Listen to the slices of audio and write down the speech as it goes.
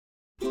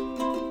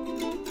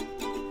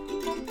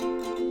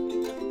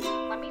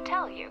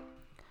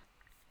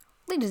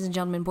Ladies and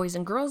gentlemen, boys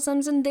and girls,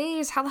 sons and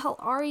days, how the hell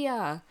are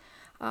ya?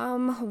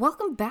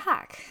 Welcome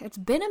back. It's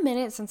been a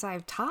minute since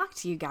I've talked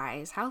to you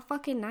guys. How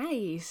fucking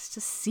nice to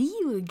see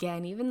you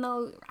again, even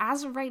though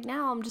as of right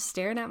now, I'm just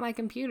staring at my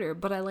computer.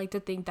 But I like to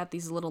think that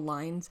these little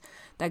lines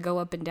that go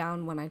up and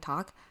down when I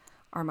talk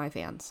are my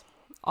fans.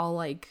 All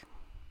like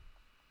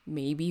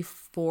maybe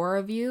 4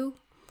 of you,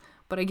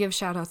 but I give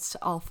shout outs to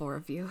all 4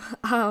 of you.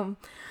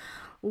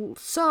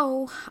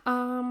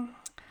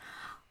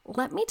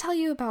 Let me tell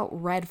you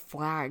about red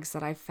flags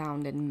that I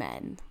found in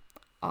men.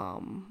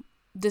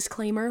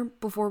 Disclaimer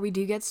before we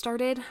do get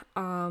started.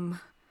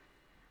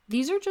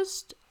 These are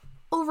just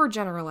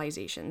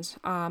overgeneralizations.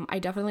 I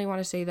definitely want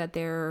to say that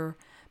there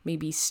may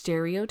be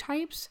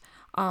stereotypes.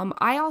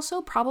 I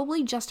also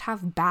probably just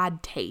have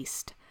bad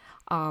taste.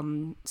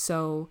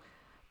 So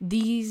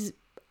these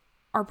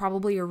are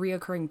probably a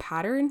reoccurring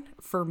pattern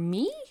for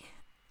me.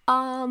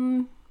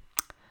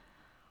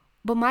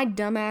 But my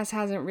dumbass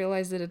hasn't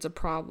realized that it's a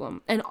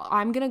problem. And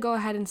I'm going to go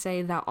ahead and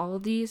say that all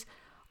of these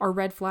are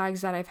red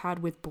flags that I've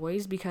had with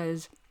boys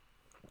because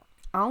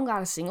I don't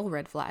got a single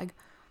red flag.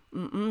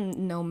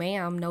 No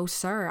ma'am, no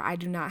sir. I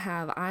do not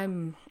have. I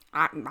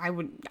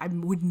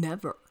would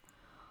never.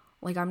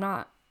 Like, I'm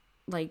not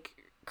like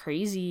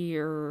crazy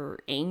or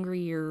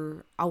angry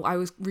or I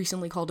was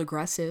recently called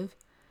aggressive.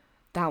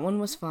 That one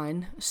was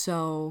fun.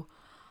 So,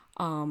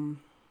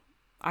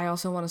 I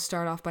also want to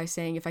start off by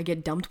saying if I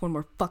get dumped one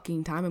more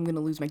fucking time, I'm going to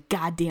lose my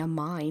goddamn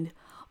mind.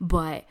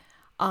 But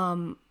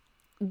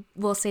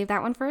we'll save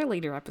that one for a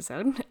later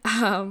episode.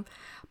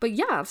 But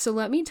yeah, so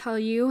let me tell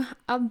you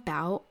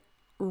about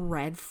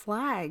red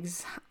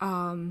flags.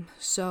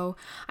 So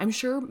I'm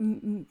sure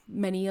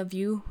many of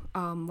you,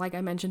 like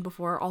I mentioned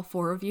before, all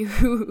 4 of you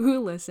who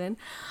listen,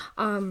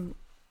 I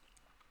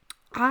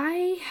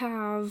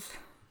have...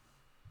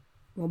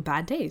 well,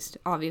 bad taste,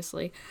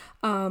 obviously.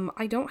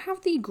 I don't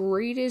have the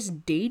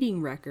greatest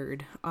dating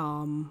record.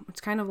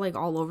 It's kind of like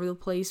all over the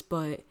place,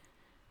 but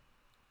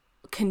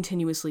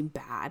continuously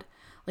bad.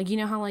 Like, you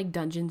know how like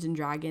Dungeons and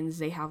Dragons,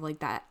 they have like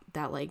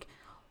that like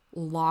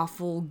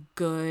lawful,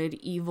 good,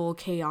 evil,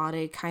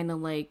 chaotic kind of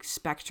like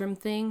spectrum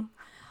thing.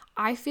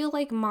 I feel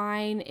like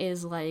mine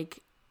is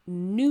like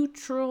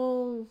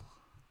neutral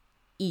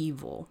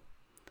evil.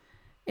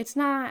 It's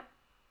not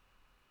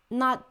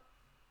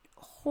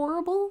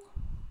horrible,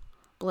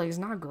 but like it's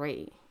not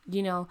great,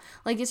 you know,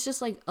 like it's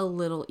just like a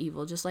little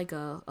evil, just like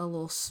a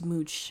little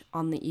smooch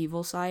on the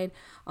evil side,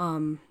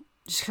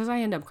 just because I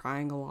end up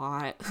crying a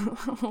lot,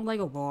 like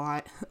a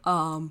lot,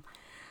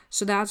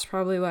 so that's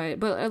probably why.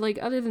 But like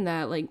other than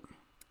that, like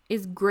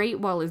it's great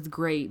while it's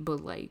great,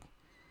 but like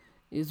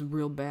it's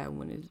real bad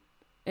when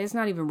it's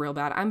not even real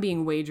bad. I'm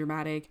being way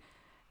dramatic.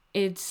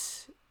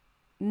 It's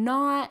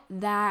not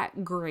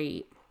that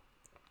great.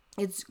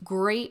 It's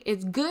great.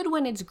 It's good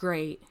when it's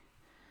great.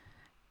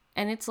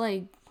 And it's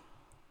like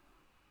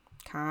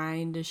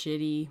kind of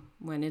shitty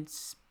when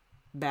it's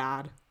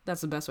bad.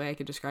 That's the best way I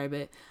could describe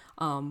it.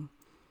 I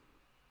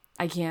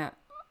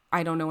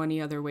don't know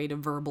any other way to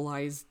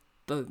verbalize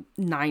the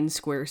 9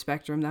 square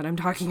spectrum that I'm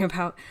talking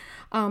about.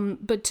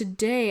 But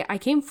today I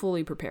came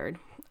fully prepared.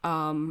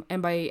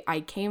 And by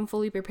I came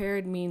fully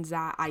prepared means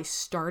that I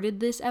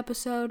started this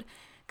episode,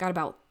 got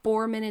about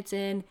 4 minutes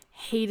in,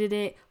 hated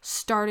it,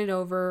 started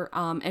over,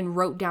 and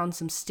wrote down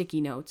some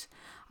sticky notes.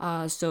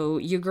 So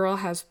your girl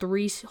has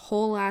 3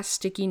 whole ass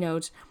sticky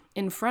notes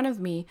in front of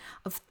me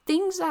of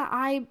things that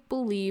I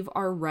believe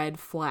are red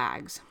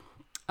flags.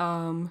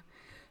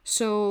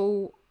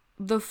 So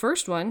the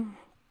first one,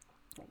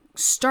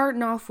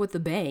 starting off with a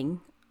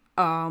bang,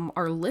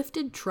 are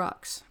lifted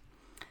trucks.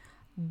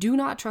 Do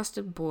not trust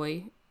a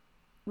boy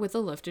with a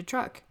lifted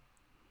truck.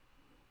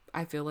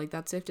 I feel like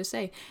that's safe to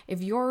say.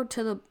 If you're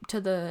to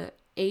the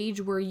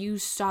age where you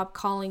stop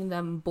calling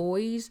them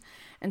boys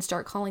and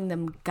start calling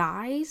them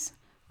guys,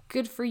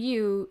 good for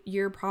you.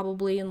 You're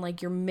probably in like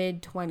your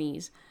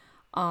mid-20s.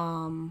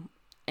 And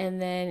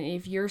then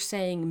if you're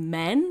saying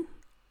men,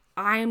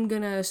 I'm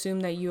gonna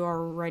assume that you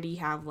already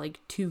have like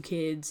 2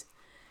 kids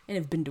and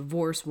have been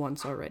divorced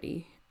once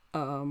already.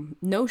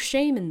 No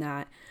shame in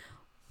that,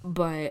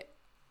 but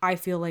I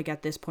feel like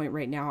at this point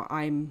right now,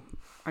 I'm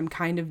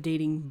kind of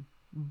dating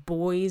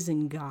boys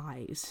and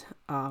guys.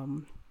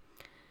 Kind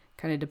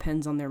of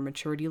depends on their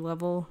maturity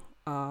level.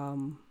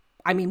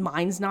 I mean,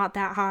 mine's not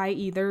that high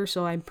either,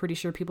 so I'm pretty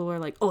sure people are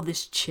like, oh,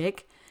 this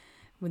chick,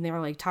 when they were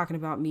like talking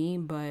about me,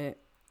 but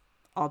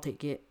I'll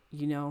take it,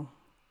 you know,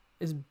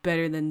 it's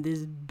better than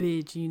this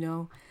bitch, you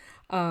know.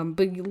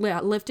 But yeah,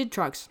 lifted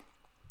trucks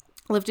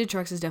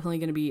is definitely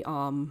going to be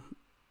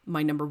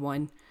my number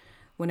 1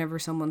 whenever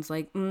someone's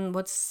like,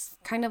 what's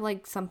kind of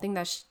like something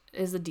that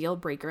is a deal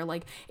breaker.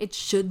 Like, it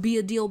should be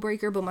a deal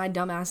breaker, but my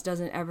dumbass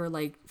doesn't ever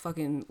like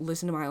fucking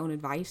listen to my own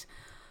advice.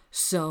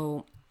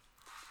 So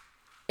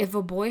if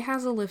a boy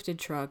has a lifted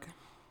truck,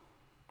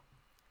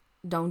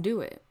 don't do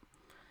it.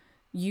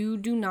 You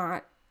do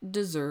not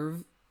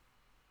deserve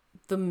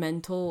the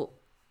mental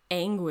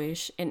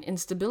anguish and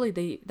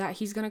instability that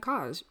he's going to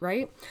cause,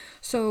 right?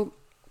 So,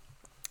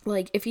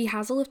 like, if he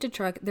has a lifted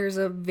truck, there's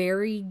a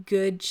very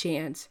good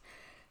chance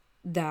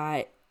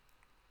that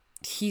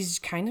he's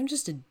kind of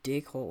just a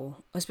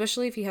dickhole,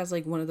 especially if he has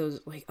like one of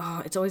those, like,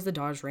 oh, it's always the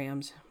Dodge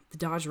Rams. The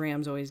Dodge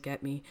Rams always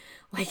get me.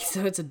 Like,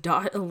 so it's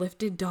a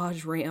lifted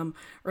Dodge Ram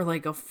or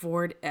like a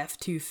Ford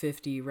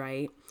F-250,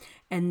 right?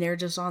 And they're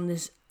just on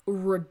this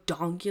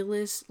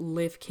redonkulous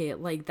lift kit.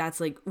 Like,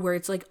 that's like where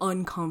it's like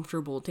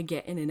uncomfortable to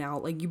get in and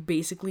out. Like, you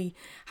basically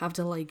have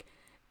to like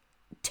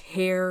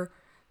tear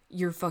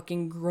your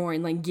fucking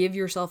groin, like give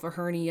yourself a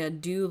hernia,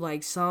 do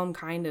like some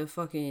kind of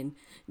fucking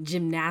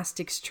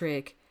gymnastics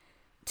trick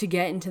to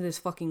get into this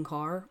fucking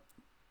car.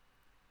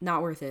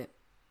 Not worth it.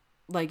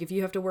 Like, if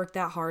you have to work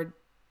that hard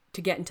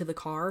to get into the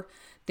car,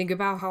 think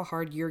about how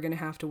hard you're gonna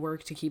have to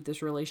work to keep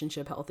this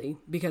relationship healthy,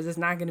 because it's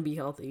not gonna be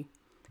healthy.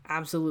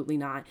 Absolutely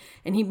not.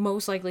 And he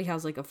most likely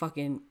has like a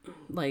fucking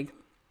like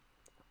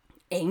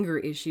anger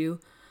issue,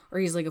 or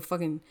he's like a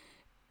fucking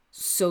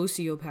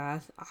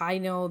sociopath. I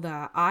know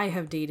that I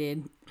have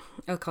dated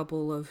a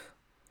couple of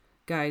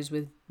guys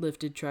with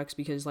lifted trucks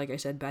because, like I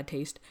said, bad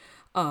taste.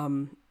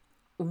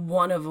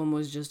 One of them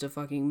was just a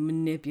fucking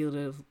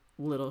manipulative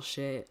little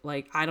shit.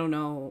 Like, I don't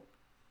know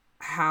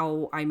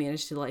how I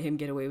managed to let him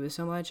get away with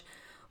so much,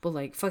 but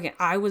like, fucking,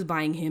 I was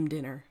buying him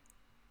dinner.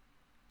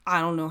 I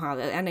don't know how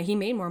that, and he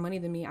made more money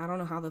than me. I don't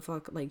know how the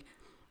fuck, like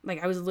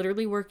I was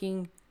literally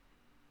working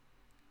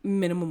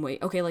minimum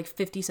wage. Okay, like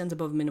 50 cents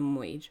above minimum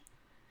wage.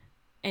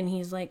 And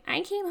he's like,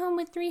 I came home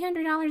with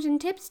 $300 in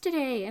tips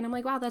today. And I'm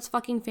like, wow, that's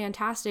fucking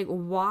fantastic.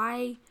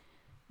 Why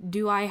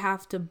do I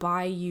have to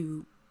buy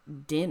you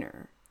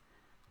dinner?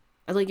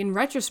 Like, in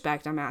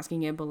retrospect, I'm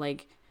asking it, but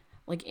like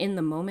in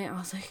the moment, I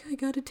was like, I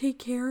gotta take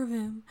care of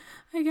him.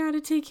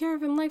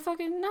 Like,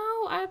 fucking,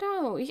 no, I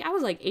don't. I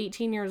was like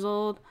 18 years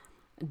old,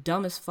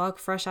 dumb as fuck,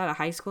 fresh out of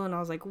high school. And I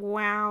was like,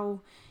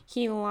 wow,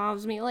 he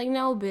loves me. Like,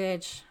 no,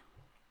 bitch.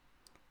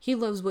 He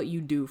loves what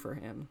you do for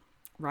him,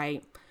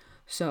 right?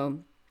 So,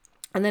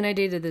 and then I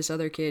dated this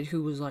other kid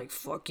who was like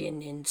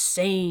fucking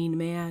insane,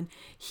 man.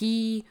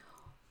 He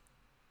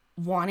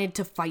wanted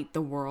to fight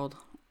the world.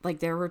 Like,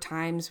 there were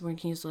times when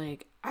he's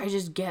like, I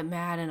just get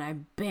mad and I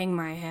bang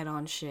my head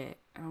on shit.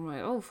 And I'm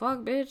like, oh,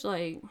 fuck, bitch.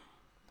 Like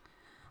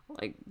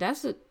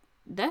that's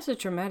a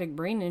traumatic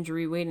brain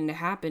injury waiting to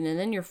happen. And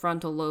then your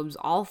frontal lobe's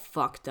all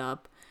fucked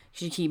up.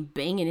 You keep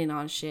banging it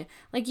on shit.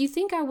 Like, you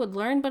think I would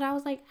learn, but I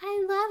was like,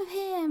 I love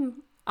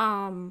him.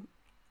 I'm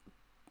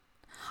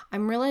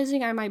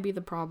realizing I might be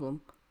the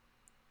problem.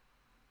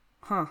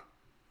 Huh.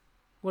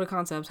 What a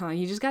concept, huh?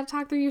 You just gotta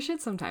talk through your shit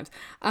sometimes.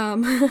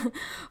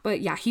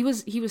 But yeah, he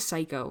was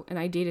psycho, and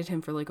I dated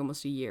him for like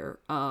almost a year.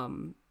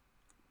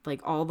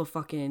 Like, all the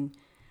fucking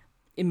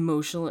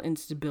emotional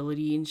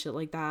instability and shit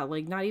like that.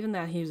 Like, not even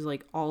that he was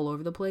like all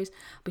over the place,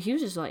 but he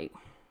was just like,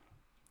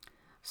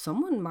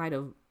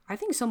 I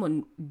think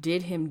someone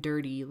did him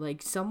dirty.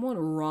 Like, someone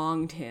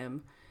wronged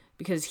him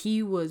because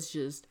he was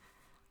just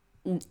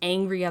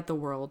angry at the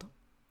world.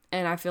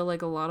 And I feel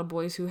like a lot of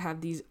boys who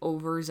have these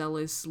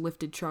overzealous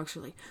lifted trucks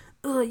are like,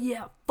 oh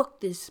yeah,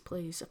 fuck this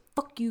place,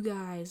 fuck you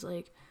guys.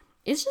 Like,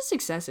 it's just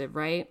excessive,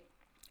 right?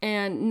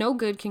 And no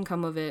good can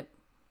come of it.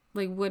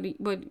 Like,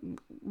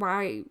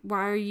 why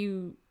are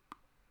you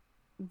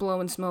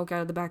blowing smoke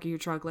out of the back of your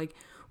truck? Like,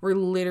 we're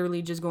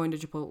literally just going to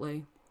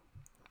Chipotle.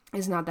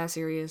 It's not that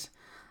serious.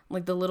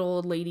 Like, the little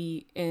old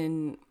lady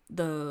in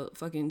the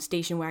fucking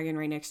station wagon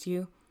right next to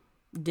you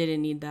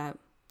didn't need that.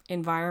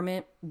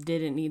 Environment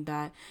didn't need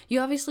that. You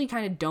obviously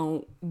kind of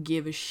don't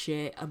give a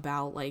shit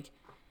about like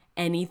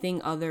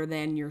anything other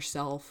than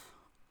yourself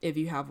if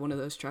you have one of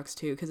those trucks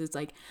too, because it's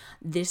like,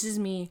 this is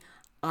me,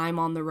 I'm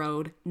on the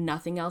road,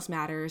 nothing else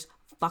matters,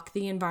 fuck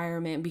the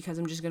environment because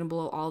I'm just gonna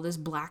blow all this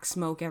black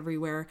smoke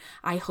everywhere.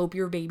 I hope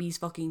your baby's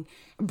fucking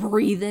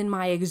breathing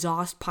my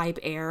exhaust pipe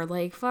air.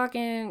 Like,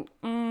 fucking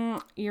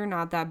you're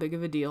not that big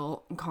of a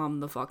deal.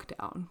 Calm the fuck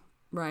down,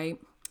 right?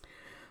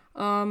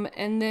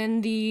 And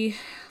then the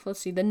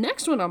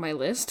next one on my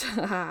list,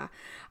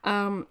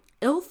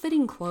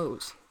 ill-fitting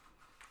clothes.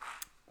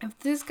 If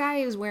this guy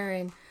is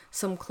wearing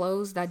some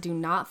clothes that do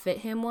not fit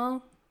him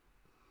well,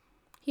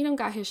 he don't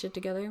got his shit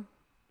together.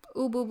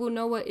 Ooh, boo boo,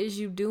 know what is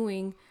you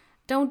doing?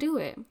 Don't do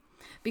it.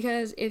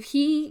 Because if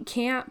he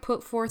can't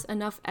put forth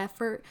enough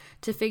effort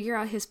to figure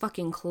out his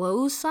fucking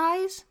clothes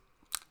size,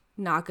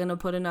 not gonna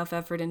put enough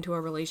effort into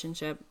a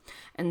relationship.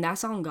 And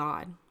that's on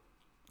God.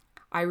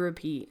 I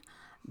repeat,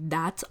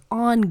 that's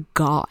on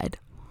God.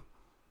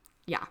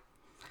 Yeah.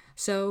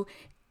 So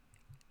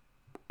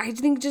I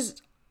think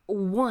just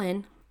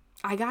one,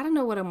 I gotta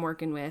know what I'm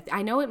working with.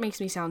 I know it makes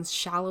me sound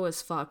shallow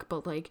as fuck,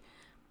 but like,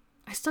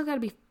 I still gotta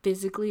be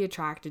physically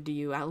attracted to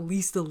you at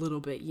least a little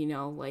bit, you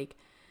know? Like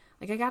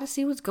I gotta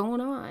see what's going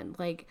on.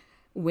 Like,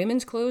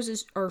 women's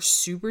clothes are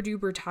super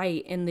duper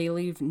tight and they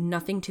leave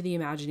nothing to the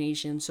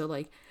imagination. So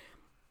like,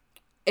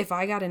 if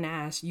I got an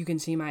ass, you can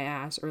see my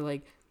ass. Or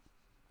like,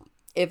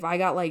 if I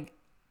got like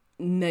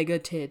mega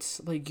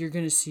tits, like, you're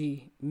gonna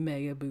see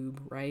mega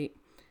boob, right?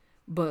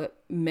 But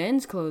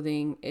men's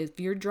clothing, if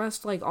you're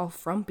dressed like all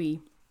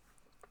frumpy,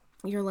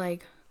 you're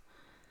like,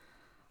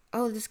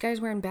 oh, this guy's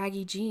wearing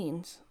baggy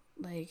jeans.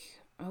 Like,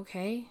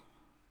 okay,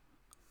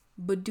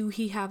 but do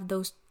he have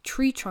those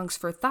tree trunks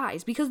for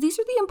thighs? Because these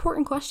are the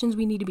important questions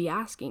we need to be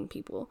asking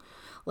people.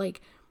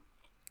 Like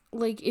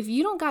if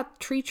you don't got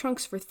tree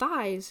trunks for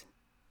thighs,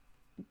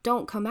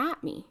 don't come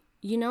at me.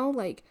 You know,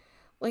 like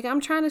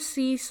I'm trying to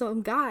see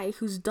some guy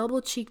who's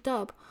double cheeked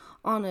up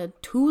on a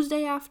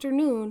Tuesday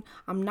afternoon.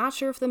 I'm not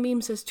sure if the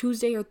meme says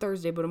Tuesday or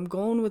Thursday, but I'm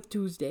going with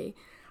Tuesday.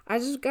 I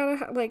just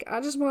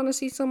want to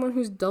see someone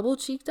who's double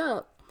cheeked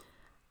up.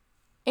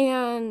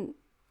 And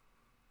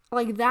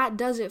like that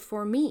does it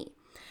for me.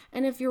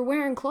 And if you're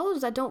wearing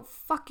clothes that don't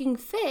fucking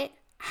fit,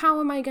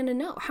 how am I going to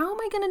know? How am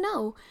I going to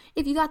know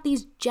if you got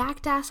these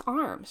jacked ass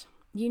arms,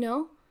 you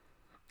know?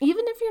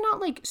 Even if you're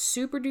not like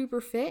super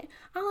duper fit,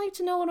 I like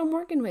to know what I'm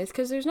working with,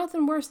 because there's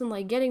nothing worse than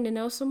like getting to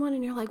know someone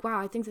and you're like, wow,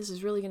 I think this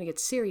is really going to get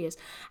serious.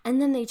 And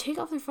then they take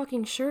off their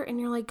fucking shirt and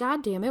you're like,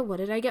 God damn it, what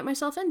did I get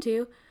myself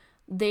into?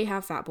 They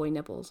have fat boy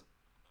nipples.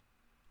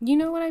 You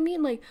know what I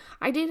mean? Like,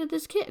 I dated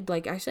this kid.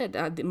 Like I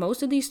said,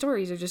 most of these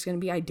stories are just going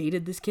to be, I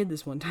dated this kid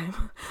this one time.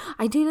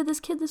 I dated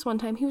this kid this one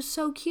time. He was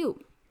so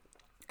cute.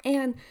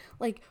 And,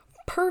 like,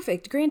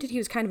 perfect. Granted, he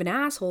was kind of an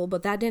asshole,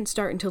 but that didn't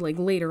start until, like,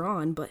 later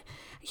on. But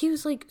he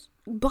was, like,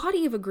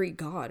 body of a Greek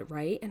god,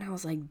 right? And I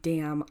was like,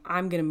 damn,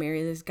 I'm going to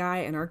marry this guy,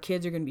 and our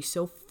kids are going to be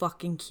so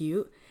fucking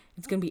cute.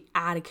 It's going to be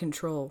out of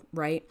control,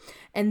 right?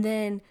 And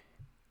then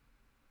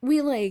we,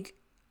 like...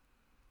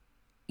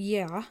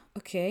 yeah,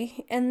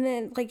 okay. And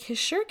then, like, his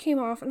shirt came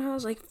off, and I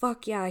was like,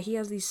 fuck yeah, he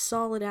has these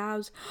solid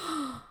abs.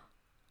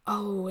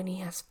 Oh, and he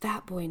has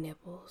fat boy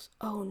nipples.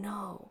 Oh,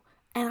 no.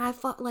 And I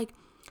thought, like,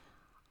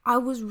 I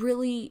was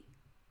really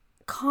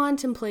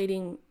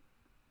contemplating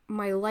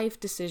my life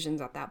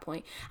decisions at that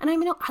point. And I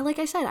mean, like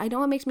I said, I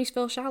know it makes me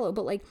feel shallow,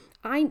 but, like,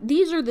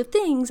 these are the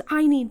things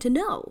I need to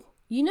know.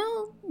 You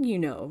know? You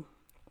know.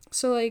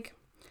 So, like...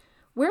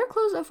 wear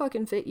clothes that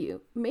fucking fit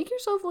you. Make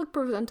yourself look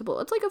presentable.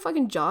 It's like a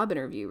fucking job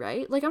interview,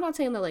 right? Like, I'm not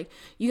saying that, like,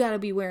 you gotta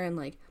be wearing,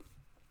 like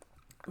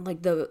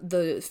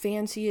the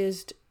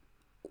fanciest,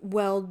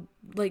 well,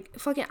 like,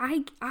 fucking,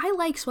 I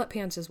like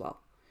sweatpants as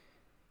well.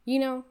 You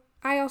know?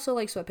 I also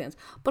like sweatpants.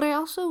 But I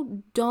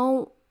also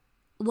don't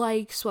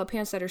like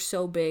sweatpants that are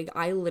so big,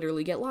 I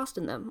literally get lost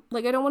in them.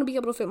 Like, I don't want to be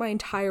able to fit my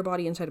entire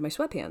body inside of my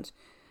sweatpants.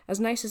 As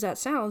nice as that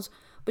sounds,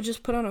 but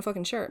just put on a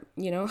fucking shirt,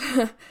 you know?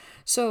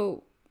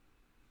 So,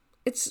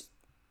 it's...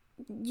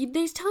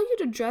 they tell you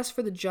to dress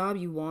for the job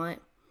you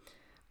want.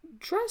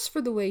 Dress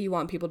for the way you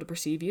want people to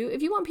perceive you.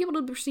 If you want people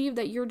to perceive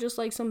that you're just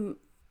like some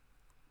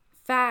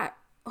fat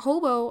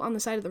hobo on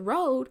the side of the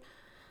road,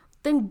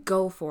 then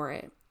go for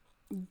it.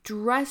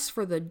 Dress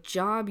for the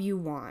job you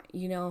want,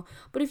 you know?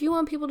 But if you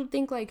want people to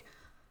think like,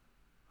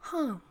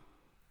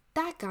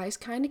 that guy's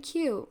kind of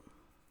cute.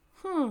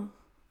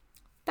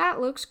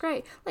 That looks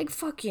great. Like,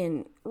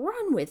 fucking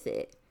run with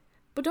it.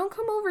 But don't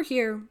come over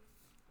here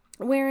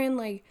wearing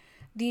like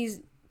these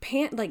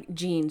like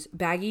jeans.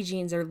 Baggy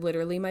jeans are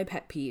literally my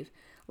pet peeve.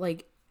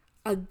 Like,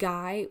 a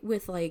guy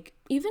with like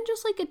even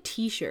just like a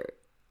t-shirt,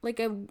 like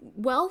a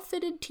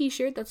well-fitted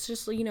t-shirt that's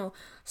just, you know,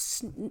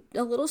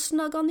 a little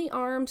snug on the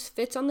arms,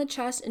 fits on the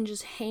chest, and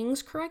just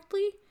hangs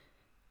correctly,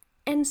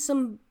 and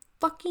some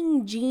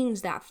fucking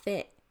jeans that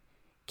fit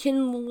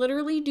can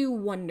literally do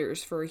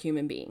wonders for a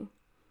human being.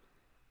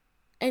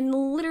 And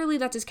literally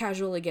that's as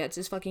casual it gets,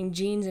 is fucking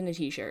jeans and a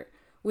t-shirt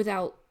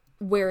without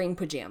wearing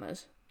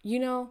pajamas, you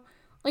know?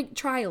 Like,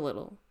 try a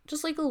little.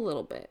 Just, like, a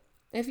little bit.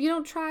 If you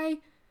don't try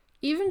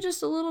even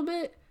just a little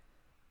bit,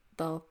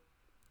 the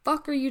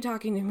fuck are you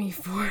talking to me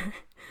for?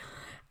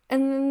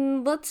 And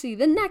then, let's see.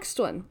 The next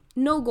one.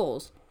 No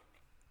goals.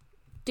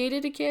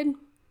 Dated a kid.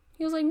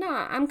 He was like,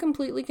 nah, I'm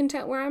completely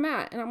content where I'm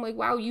at. And I'm like,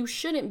 wow, you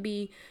shouldn't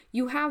be.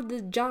 You have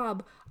the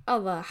job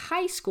of a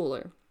high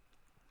schooler.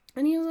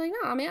 And he was like,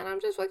 nah, man,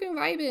 I'm just fucking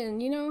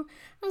vibing, you know?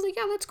 I was like,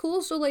 yeah, that's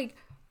cool. So, like,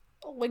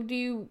 do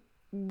you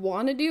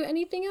want to do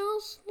anything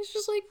else? He's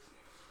just like...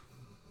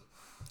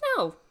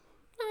 no,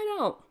 I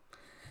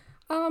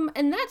don't.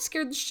 And that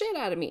scared the shit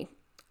out of me.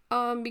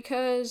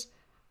 Because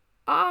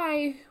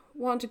I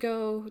want to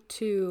go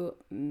to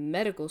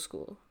medical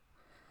school.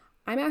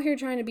 I'm out here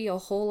trying to be a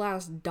whole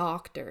ass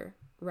doctor,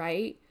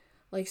 right?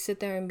 Like, sit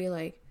there and be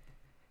like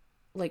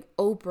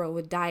Oprah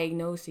with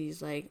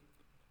diagnoses, like,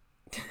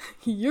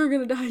 you're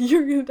gonna die,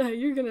 you're gonna die,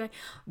 you're gonna die.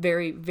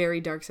 Very,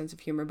 very dark sense of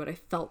humor, but I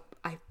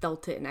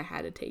felt it and I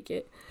had to take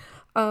it.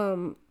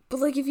 But,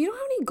 like, if you don't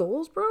have any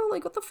goals, bro,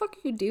 like, what the fuck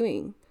are you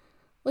doing?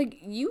 Like,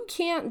 you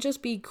can't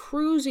just be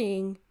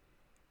cruising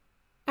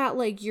at,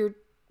 like, your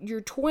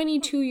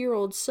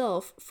 22-year-old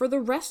self for the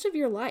rest of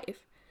your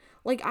life.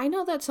 Like, I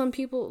know that some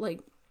people,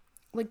 like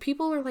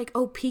people are like,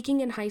 oh,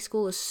 peaking in high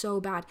school is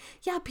so bad.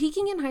 Yeah,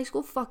 peaking in high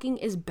school fucking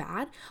is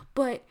bad,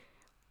 but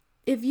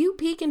if you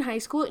peak in high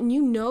school and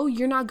you know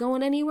you're not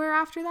going anywhere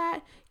after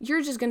that,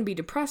 you're just going to be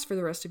depressed for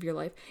the rest of your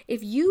life.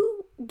 If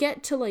you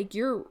get to, like,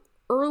 your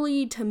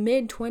early to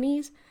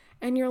mid-20s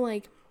and you're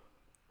like,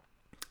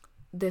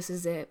 this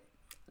is it.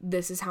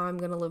 This is how I'm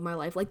going to live my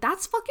life. Like,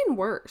 that's fucking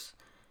worse.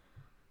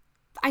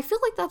 I feel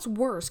like that's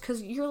worse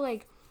because you're,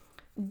 like,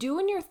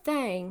 doing your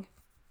thing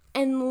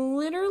and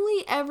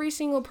literally every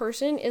single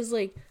person is,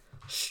 like,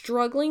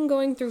 struggling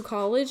going through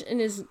college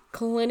and is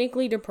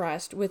clinically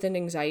depressed with an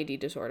anxiety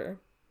disorder.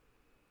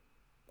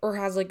 Or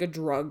has like a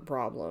drug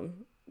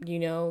problem, you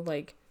know,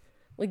 like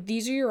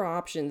these are your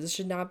options. This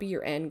should not be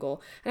your end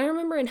goal. And I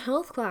remember in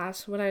health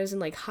class when I was in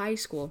like high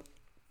school,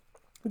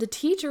 the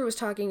teacher was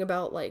talking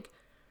about like,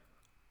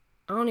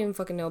 I don't even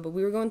fucking know, but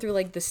we were going through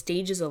like the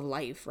stages of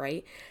life,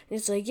 right? And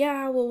it's like,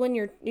 yeah, well, when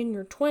you're in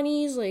your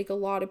 20s, like a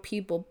lot of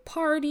people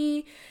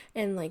party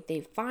and like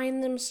they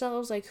find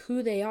themselves like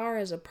who they are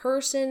as a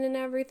person and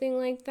everything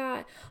like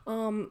that.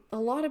 A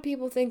lot of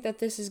people think that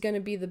this is going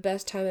to be the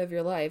best time of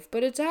your life,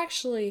 but it's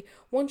actually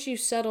once you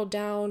settle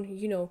down,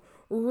 you know,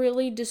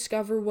 really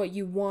discover what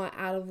you want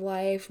out of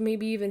life,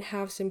 maybe even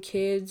have some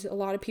kids. A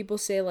lot of people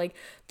say like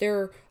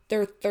their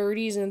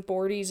 30s and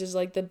 40s is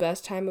like the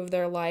best time of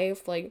their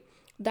life. Like,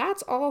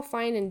 that's all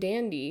fine and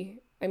dandy.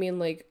 I mean,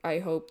 like, I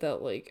hope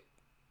that, like,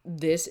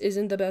 this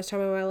isn't the best time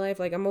of my life.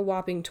 Like, I'm a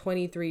whopping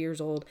 23 years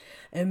old,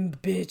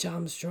 and bitch,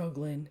 I'm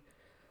struggling.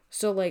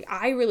 So, like,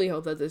 I really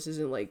hope that this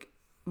isn't, like,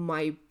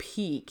 my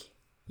peak,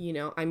 you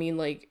know? I mean,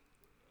 like,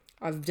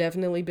 I've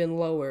definitely been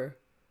lower,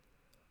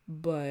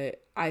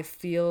 but I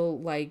feel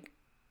like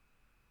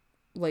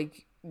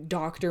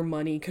Dr.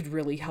 Money could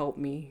really help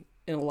me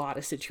in a lot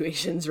of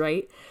situations,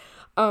 right?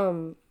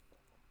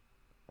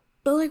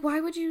 But, like, why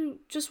would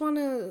you just want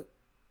to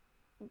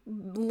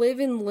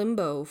live in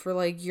limbo for,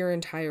 like, your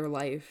entire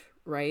life,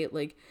 right?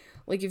 Like,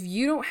 if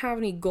you don't have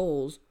any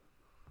goals,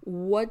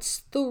 what's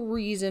the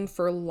reason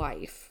for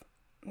life?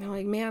 And you're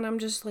like, man, I'm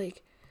just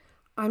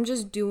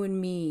doing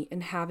me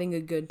and having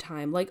a good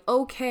time. Like,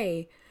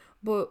 okay,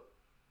 but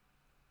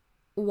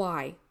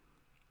why?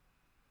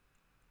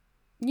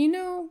 You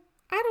know,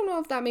 I don't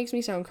know if that makes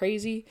me sound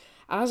crazy.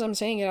 As I'm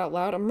saying it out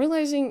loud, I'm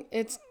realizing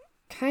it's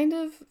kind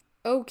of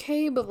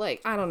okay, but like,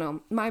 I don't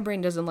know, my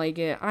brain doesn't like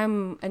it.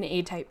 I'm an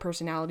A-type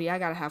personality. I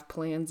gotta have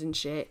plans and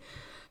shit,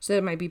 so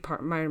that might be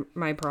part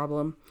my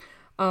problem.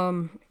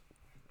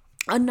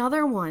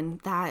 Another one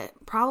that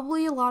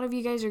probably a lot of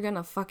you guys are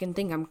gonna fucking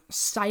think I'm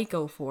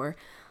psycho for,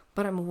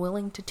 but I'm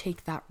willing to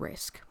take that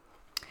risk,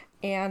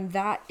 and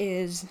that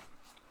is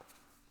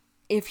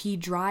if he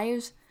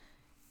drives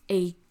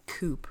a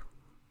coupe,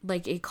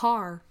 like a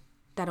car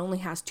that only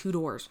has 2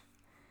 doors.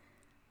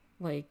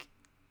 Like,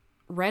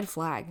 red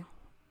flag.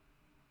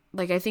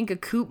 Like, I think a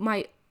coupe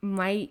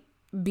might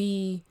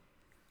be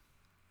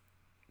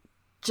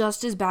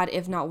just as bad,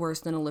 if not worse,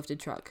 than a lifted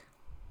truck,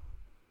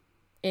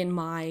 in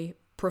my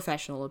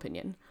professional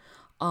opinion.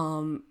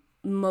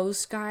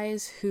 Most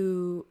guys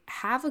who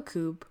have a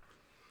coupe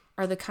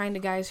are the kind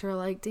of guys who are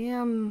like,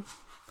 damn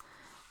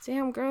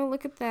girl,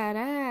 look at that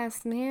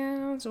ass,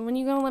 man. So when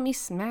you gonna let me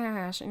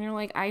smash? And you're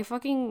like, I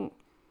fucking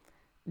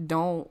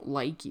don't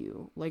like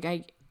you.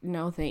 Like,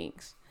 no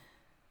thanks.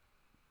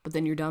 But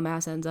then your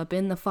dumbass ends up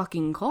in the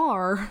fucking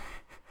car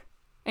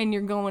and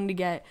you're going to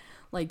get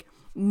like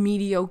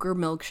mediocre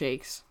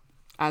milkshakes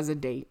as a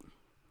date.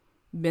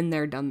 Been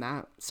there, done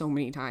that so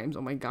many times.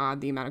 Oh my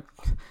God, the amount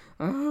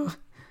of...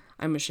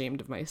 I'm ashamed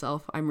of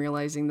myself. I'm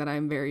realizing that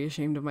I'm very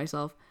ashamed of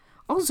myself.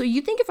 Also,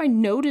 you think if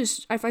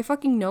I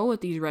fucking know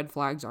what these red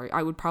flags are,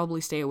 I would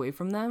probably stay away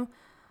from them?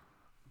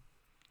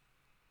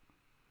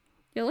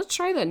 Yeah, let's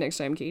try that next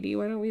time, Katie.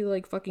 Why don't we,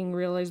 like, fucking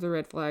realize the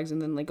red flags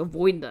and then, like,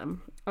 avoid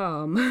them?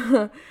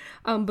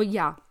 But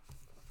yeah,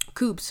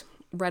 Coops,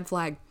 red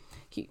flag.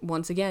 He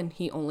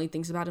only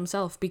thinks about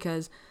himself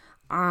because,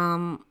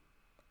 I'm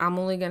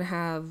only gonna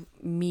have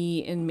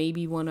me and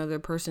maybe one other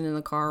person in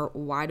the car.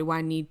 Why do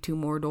I need 2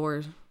 more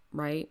doors,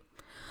 right?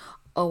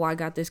 Oh, I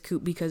got this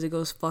coupe because it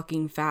goes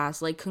fucking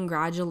fast. Like,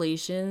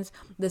 congratulations.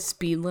 The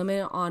speed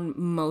limit on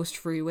most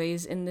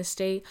freeways in this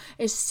state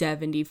is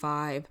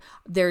 75.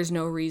 There's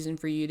no reason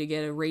for you to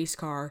get a race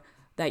car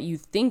that you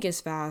think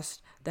is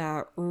fast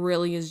that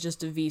really is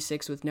just a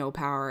V6 with no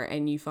power,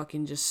 and you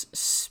fucking just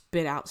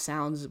spit out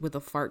sounds with a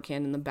fart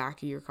can in the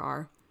back of your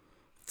car.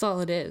 That's all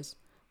it is.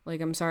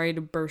 Like, I'm sorry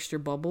to burst your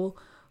bubble,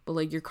 but,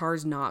 like, your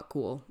car's not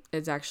cool.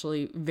 It's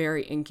actually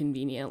very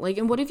inconvenient. Like,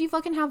 and what if you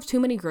fucking have too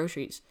many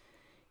groceries?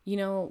 You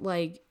know,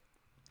 like,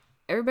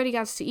 everybody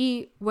gets to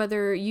eat,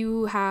 whether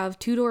you have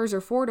 2 doors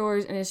or 4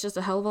 doors, and it's just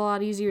a hell of a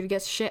lot easier to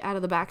get shit out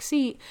of the back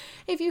seat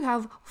if you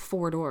have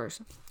 4 doors.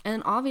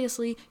 And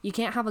obviously, you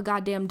can't have a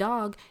goddamn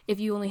dog if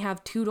you only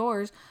have 2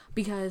 doors,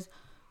 because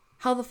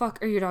how the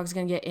fuck are your dogs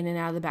gonna get in and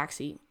out of the back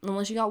seat?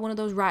 Unless you got one of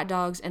those rat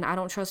dogs, and I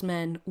don't trust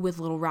men with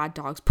little rat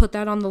dogs. Put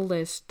that on the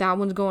list. That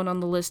one's going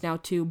on the list now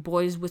too.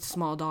 Boys with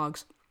small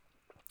dogs.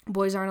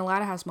 Boys aren't allowed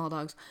to have small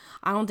dogs.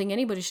 I don't think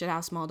anybody should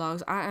have small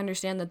dogs. I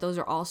understand that those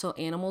are also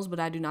animals, but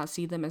I do not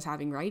see them as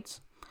having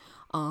rights.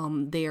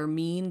 They are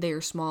mean, they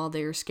are small,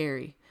 they are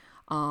scary.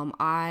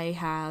 I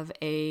have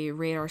a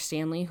Radar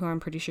Stanley, who I'm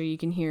pretty sure you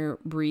can hear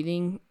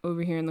breathing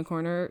over here in the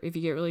corner. If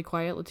you get really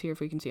quiet, let's hear if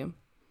we can see him.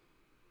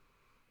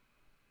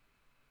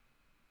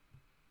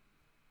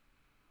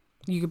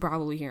 You could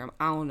probably hear him.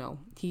 I don't know.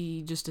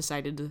 He just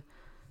decided to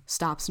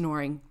stop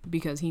snoring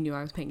because he knew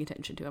I was paying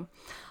attention to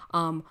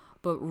him.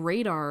 But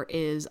Radar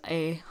is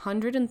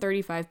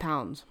 135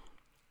 pounds.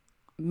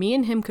 Me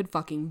and him could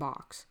fucking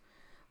box.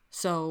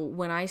 So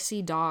when I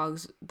see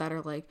dogs that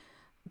are like,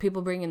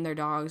 people bring in their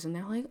dogs and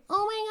they're like,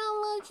 oh my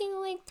God, look, he's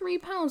like 3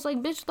 pounds.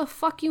 Like, bitch, the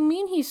fuck you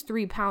mean he's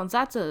 3 pounds?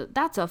 That's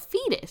a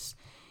fetus.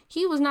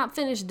 He was not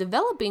finished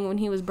developing when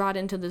he was brought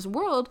into this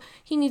world.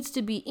 He needs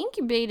to be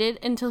incubated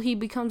until he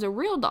becomes a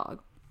real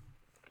dog.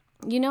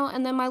 You know,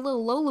 and then my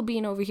little Lola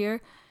Bean over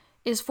here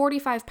is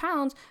 45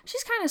 pounds.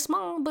 She's kind of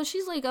small, but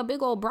she's like a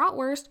big old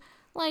bratwurst.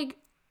 Like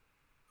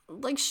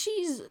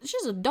she's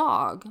a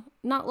dog,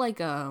 not like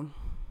a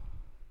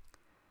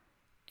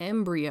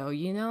embryo,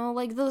 you know?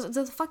 Like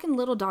those fucking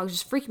little dogs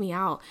just freak me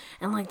out.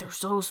 And like they're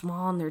so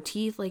small and their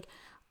teeth, like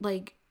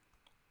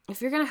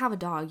if you're gonna have a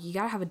dog, you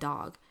gotta have a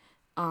dog.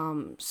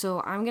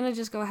 So I'm gonna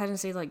just go ahead and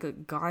say,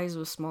 like, guys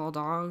with small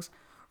dogs,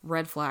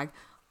 red flag.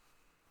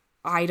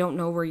 I don't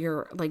know where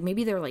you're, like,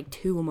 maybe they're, like,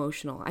 too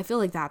emotional. I feel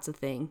like that's a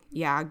thing.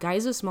 Yeah,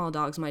 guys with small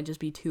dogs might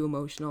just be too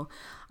emotional.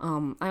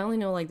 I only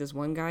know, like, this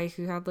one guy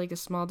who had, like, a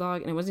small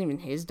dog, and it wasn't even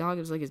his dog,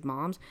 it was, like, his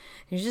mom's.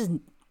 He was just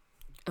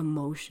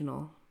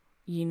emotional,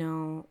 you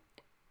know?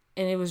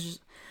 And it was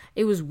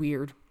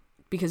weird,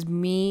 because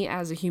me,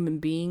 as a human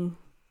being,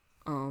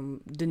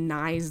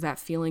 denies that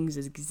feelings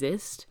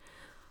exist.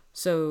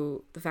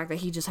 So the fact that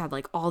he just had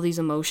like all these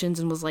emotions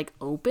and was like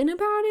open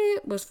about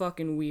it was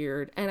fucking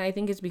weird. And I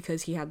think it's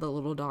because he had the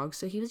little dog.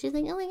 So he was just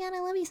like, oh my God, I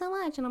love you so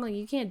much. And I'm like,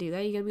 you can't do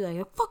that. You gotta be like,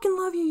 I fucking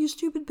love you, you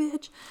stupid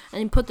bitch.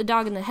 And you put the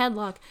dog in the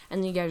headlock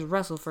and then you guys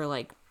wrestle for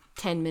like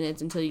 10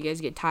 minutes until you guys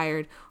get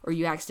tired or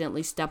you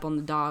accidentally step on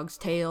the dog's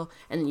tail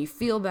and then you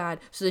feel bad.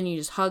 So then you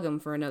just hug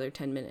him for another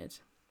 10 minutes.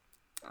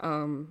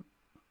 So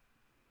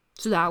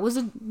that was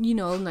a, you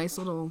know, nice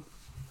little,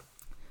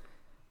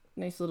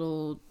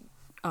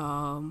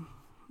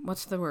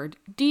 what's the word?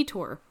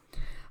 Detour.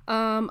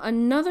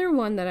 Another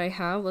one that I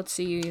have, let's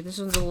see, this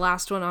one's the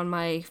last one on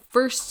my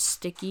first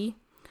sticky,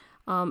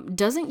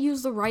 doesn't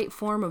use the right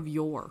form of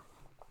your.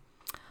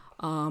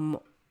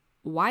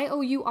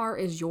 Y-O-U-R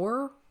is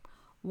your.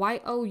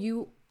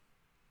 Y-O-U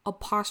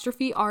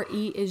apostrophe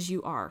R-E is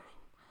you are.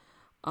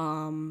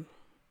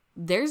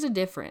 There's a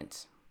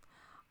difference.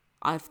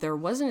 If there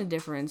wasn't a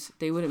difference,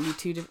 they wouldn't be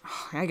two different.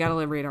 I gotta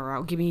let radar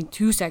out. Give me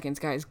 2 seconds,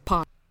 guys.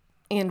 Pause.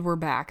 And we're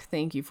back.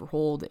 Thank you for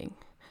holding.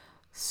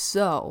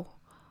 So,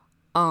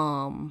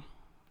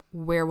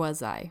 where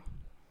was I?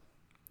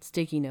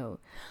 Sticky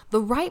note.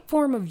 The right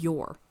form of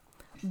your.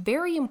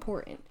 Very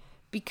important.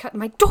 Because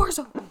my door's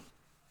open.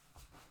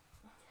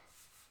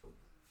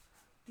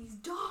 These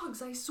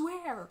dogs, I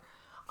swear.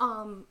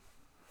 The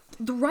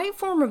right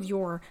form of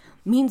your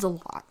means a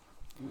lot.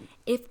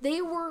 If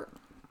they were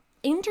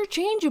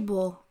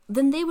interchangeable,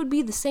 then they would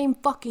be the same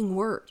fucking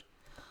word.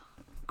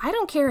 I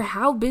don't care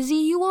how busy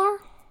you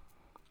are.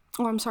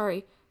 Oh, I'm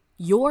sorry.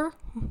 You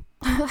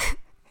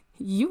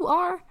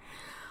are.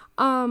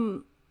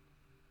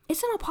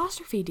 It's an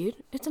apostrophe,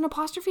 dude. It's an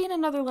apostrophe and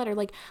another letter.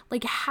 Like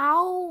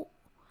how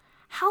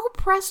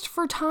pressed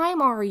for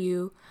time are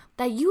you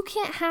that you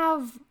can't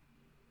have,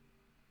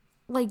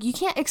 like, you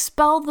can't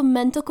expel the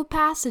mental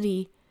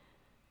capacity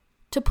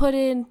to put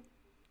in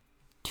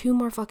 2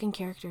 more fucking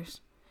characters?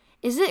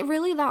 Is it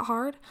really that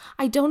hard?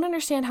 I don't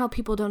understand how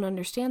people don't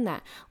understand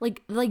that.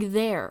 Like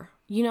there.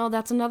 You know,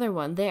 that's another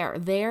one. There,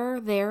 and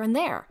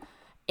there.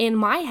 In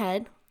my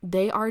head,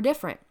 they are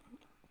different.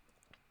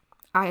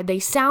 They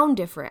sound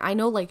different. I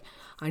know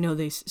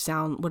they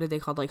sound, what are they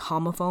called? Like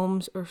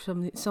homophones or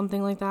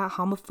something like that.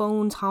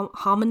 Homophones,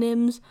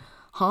 homonyms,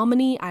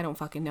 hominy. I don't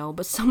fucking know.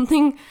 But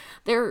something,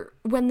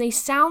 when they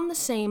sound the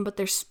same, but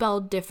they're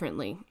spelled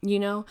differently, you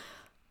know?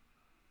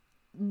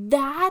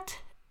 That,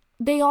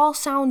 they all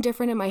sound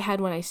different in my head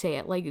when I say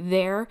it. Like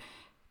there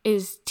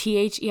is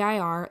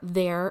T-H-E-I-R,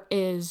 there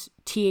is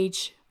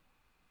T-H-E-R-E,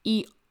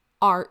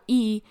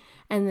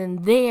 and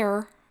then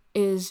there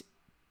is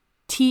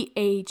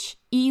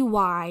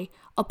T-H-E-Y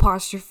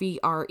apostrophe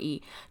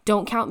R-E.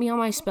 Don't count me on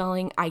my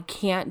spelling. I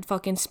can't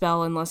fucking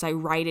spell unless I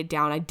write it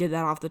down. I did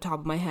that off the top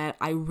of my head.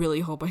 I really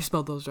hope I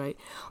spelled those right.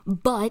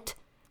 But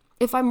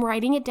if I'm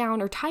writing it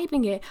down or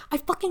typing it, I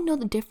fucking know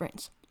the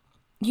difference.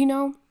 You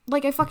know?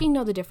 Like, I fucking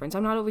know the difference.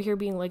 I'm not over here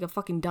being like a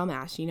fucking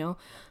dumbass, you know?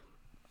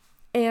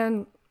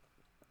 And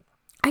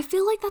I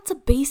feel like that's a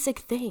basic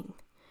thing.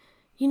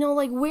 You know,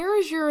 like, where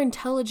is your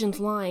intelligence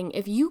lying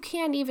if you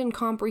can't even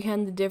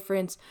comprehend the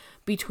difference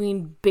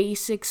between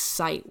basic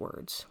sight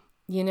words,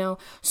 you know?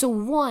 So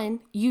one,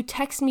 you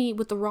text me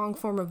with the wrong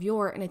form of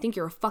your, and I think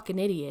you're a fucking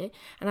idiot.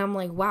 And I'm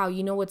like, wow,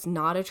 you know what's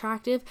not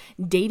attractive?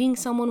 Dating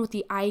someone with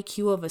the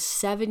IQ of a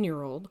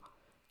 7-year-old,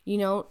 you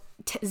know,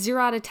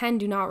 0 out of 10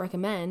 do not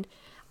recommend.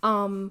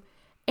 And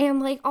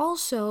like,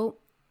 also,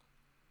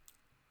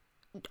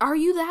 are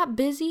you that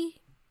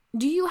busy?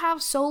 Do you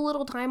have so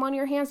little time on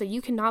your hands that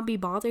you cannot be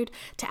bothered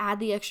to add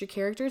the extra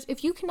characters?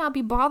 If you cannot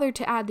be bothered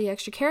to add the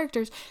extra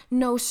characters,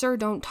 no, sir,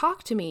 don't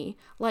talk to me.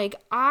 Like,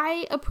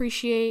 I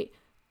appreciate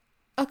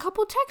a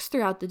couple texts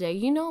throughout the day,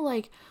 you know,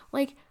 like,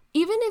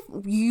 even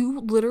if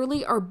you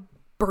literally are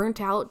burnt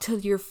out to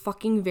your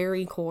fucking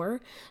very core,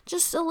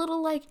 just a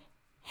little like,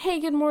 hey,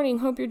 good morning,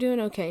 hope you're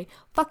doing okay.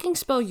 Fucking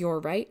spell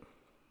your right.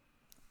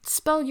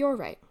 Spell your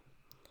right.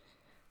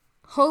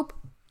 Hope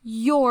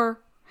you're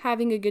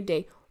having a good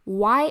day.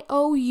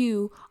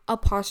 YOU''re.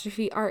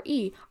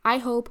 I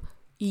hope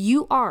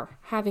you are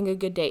having a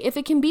good day. If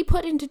it can be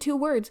put into 2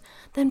 words,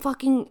 then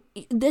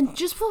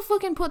just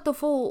fucking put the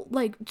full,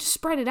 like, just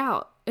spread it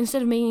out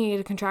instead of making it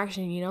a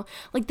contraction, you know?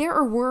 Like, there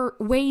are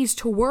ways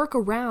to work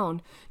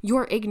around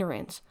your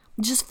ignorance.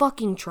 Just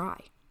fucking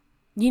try.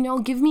 You know,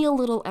 give me a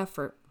little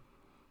effort.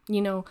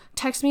 You know,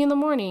 text me in the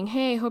morning.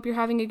 Hey, hope you're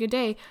having a good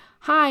day.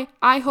 Hi,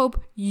 I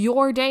hope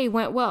your day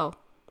went well.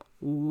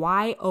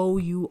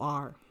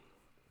 YOUR.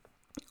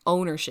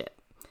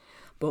 Ownership.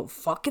 But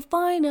fuck if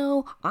I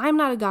know. I'm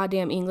not a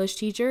goddamn English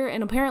teacher,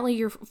 and apparently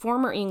your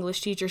former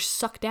English teacher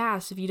sucked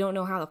ass if you don't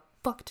know how the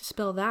fuck to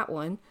spell that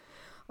one.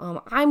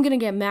 I'm gonna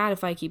get mad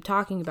if I keep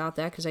talking about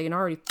that, because I can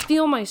already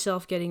feel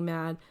myself getting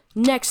mad.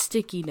 Next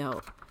sticky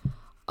note.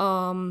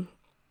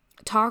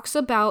 Talks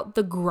about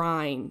the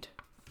grind.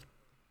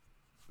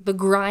 The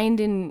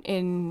grind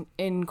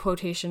in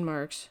quotation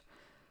marks.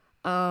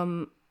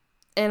 And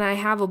I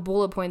have a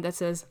bullet point that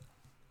says,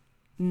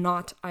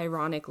 not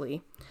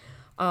ironically.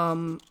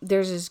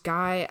 There's this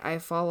guy I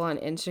follow on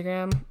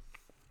Instagram.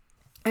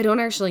 I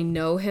don't actually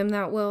know him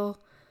that well,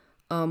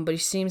 but he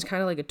seems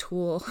kind of like a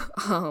tool.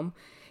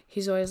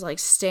 He's always like,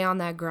 stay on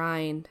that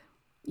grind,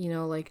 you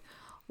know, like,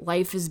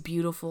 life is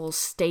beautiful,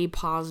 stay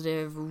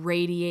positive,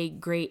 radiate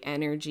great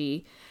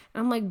energy.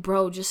 And I'm like,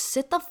 bro, just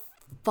sit the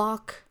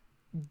fuck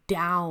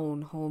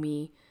down,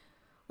 homie.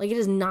 Like, it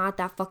is not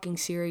that fucking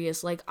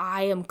serious. Like,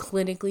 I am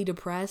clinically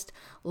depressed.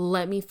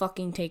 Let me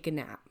fucking take a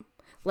nap.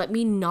 Let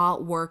me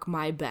not work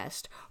my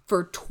best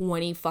for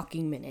 20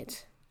 fucking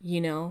minutes,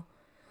 you know?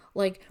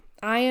 Like,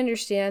 I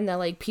understand that,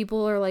 like,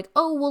 people are like,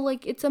 oh, well,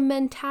 like, it's a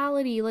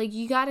mentality. Like,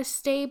 you gotta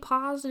stay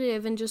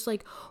positive and just,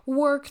 like,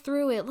 work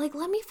through it. Like,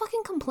 let me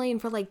fucking complain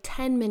for, like,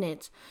 10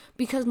 minutes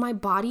because my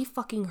body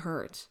fucking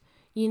hurts,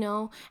 you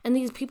know? And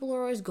these people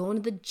are always going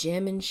to the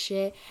gym and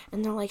shit,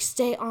 and they're like,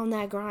 stay on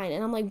that grind.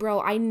 And I'm like,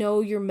 bro, I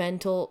know your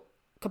mental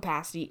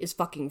capacity is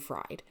fucking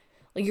fried.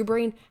 Like, your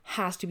brain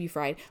has to be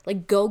fried.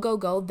 Like, go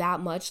that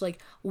much.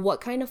 Like, what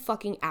kind of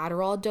fucking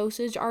Adderall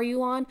dosage are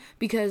you on?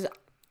 Because,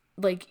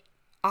 like,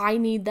 I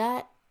need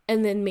that,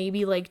 and then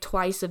maybe, like,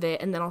 twice of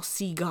it, and then I'll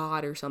see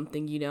God or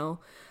something, you know?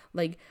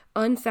 Like,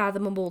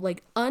 unfathomable,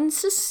 like,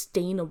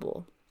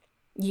 unsustainable,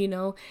 you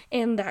know?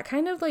 And that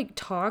kind of, like,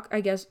 talk, I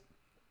guess,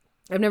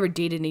 I've never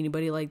dated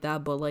anybody like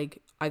that, but,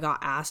 like, I got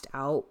asked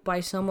out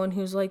by someone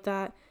who's like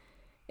that,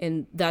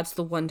 and that's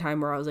the one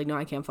time where I was like, no,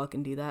 I can't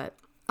fucking do that.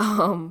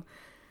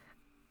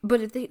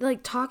 But if they,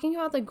 like, talking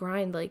about the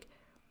grind, like,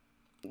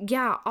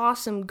 yeah,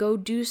 awesome, go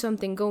do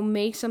something, go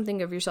make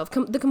something of yourself.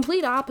 The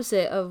complete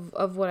opposite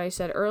of what I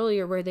said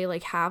earlier, where they,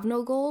 like, have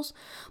no goals.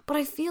 But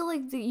I feel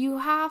like that you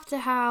have to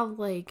have,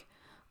 like,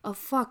 a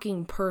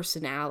fucking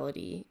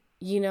personality,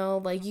 you know?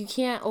 Like, you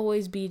can't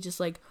always be just,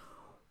 like,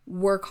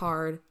 work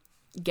hard,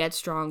 get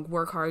strong,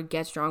 work hard,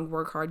 get strong,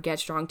 work hard, get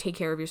strong, take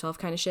care of yourself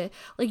kind of shit.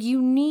 Like, you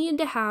need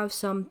to have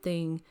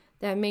something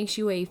that makes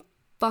you a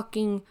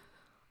fucking,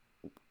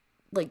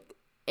 like,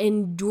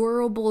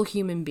 endurable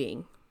human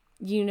being,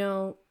 you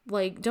know?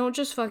 Like, don't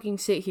just fucking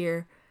sit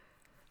here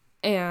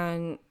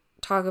and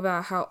talk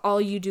about how all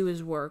you do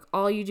is work.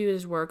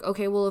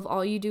 Okay, well, if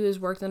all you do is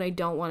work, then I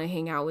don't want to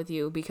hang out with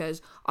you,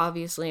 because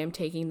obviously I'm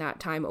taking that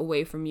time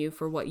away from you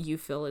for what you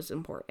feel is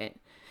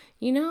important.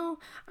 You know,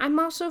 I'm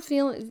also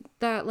feeling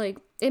that, like,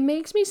 it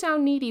makes me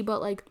sound needy,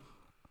 but, like,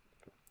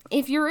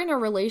 if you're in a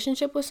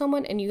relationship with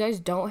someone and you guys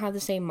don't have the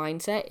same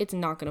mindset, it's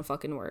not gonna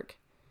fucking work.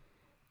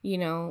 You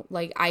know,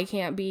 like, I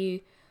can't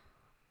be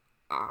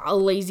a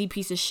lazy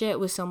piece of shit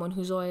with someone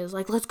who's always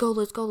like, let's go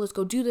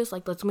do this,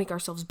 like, let's make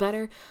ourselves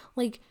better.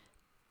 Like,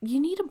 you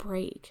need a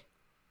break.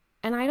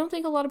 And I don't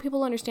think a lot of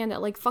people understand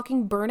that, like,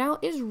 fucking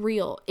burnout is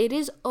real. It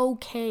is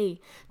okay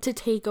to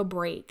take a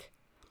break.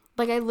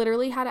 Like, I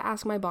literally had to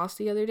ask my boss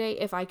the other day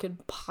if I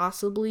could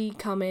possibly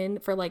come in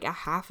for, like, a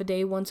half a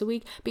day once a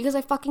week, because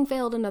I fucking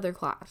failed another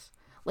class.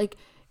 Like,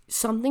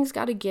 something's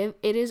got to give.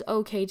 It is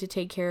okay to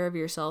take care of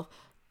yourself.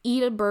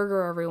 Eat a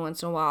burger every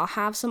once in a while,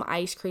 have some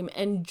ice cream,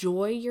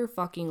 enjoy your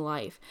fucking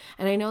life.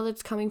 And I know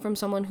that's coming from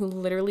someone who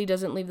literally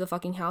doesn't leave the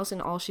fucking house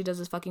and all she does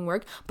is fucking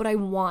work, but I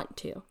want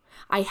to.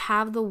 I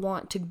have the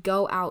want to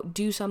go out,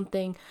 do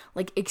something,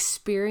 like,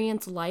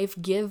 experience life,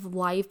 give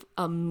life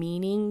a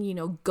meaning, you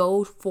know,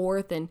 go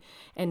forth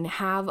and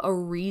have a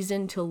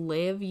reason to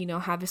live, you know,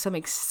 have some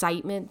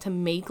excitement to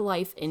make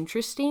life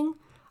interesting.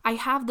 I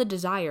have the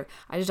desire.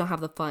 I just don't have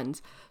the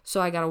funds.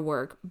 So I gotta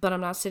work. But I'm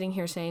not sitting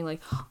here saying,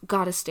 like,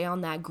 gotta stay on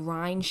that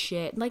grind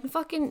shit. Like,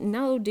 fucking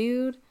no,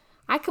 dude.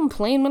 I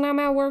complain when I'm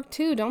at work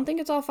too. Don't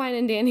think it's all fine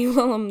and dandy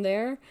while I'm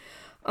there.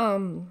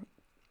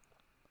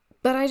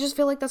 But I just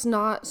feel like that's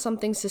not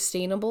something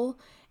sustainable,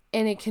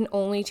 and it can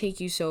only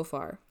take you so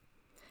far.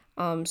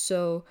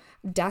 So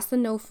that's the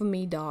no for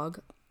me,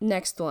 dog.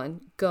 Next one,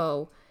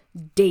 go.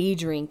 Day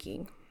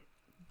drinking.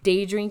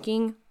 Day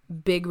drinking,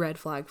 big red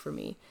flag for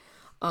me.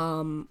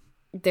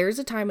 There's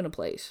a time and a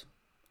place,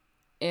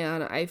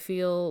 and I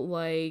feel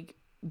like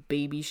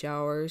baby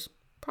showers,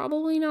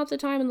 probably not the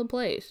time and the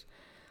place.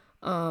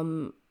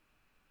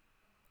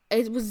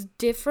 it was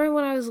different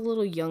when I was a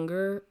little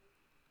younger.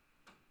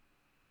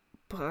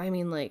 But I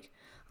mean, like,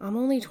 I'm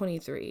only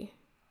 23.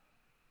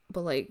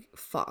 But, like,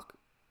 fuck.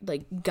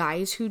 Like,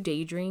 guys who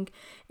day drink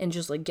and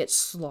just, like, get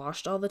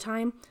sloshed all the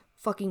time,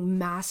 fucking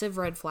massive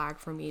red flag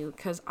for me.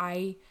 Because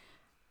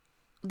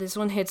this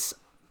one hits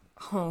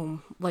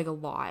home, like, a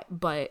lot.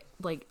 But,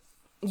 like,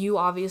 you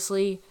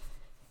obviously,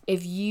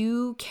 if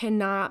you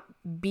cannot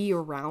be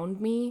around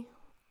me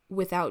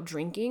without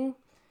drinking,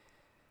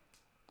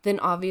 then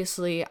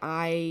obviously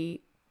I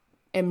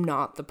am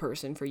not the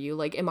person for you.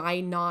 Like, am I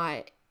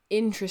not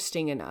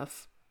interesting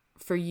enough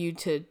for you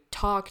to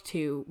talk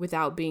to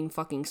without being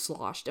fucking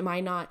sloshed? Am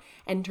I not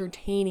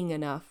entertaining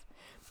enough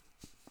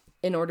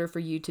in order for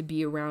you to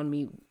be around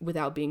me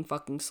without being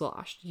fucking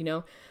sloshed, you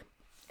know?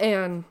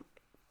 And,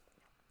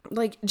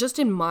 like, just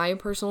in my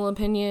personal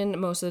opinion,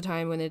 most of the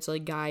time when it's,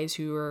 like, guys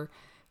who are,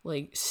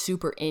 like,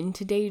 super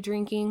into day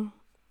drinking,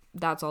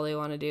 that's all they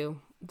want to do.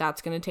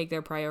 That's going to take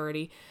their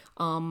priority.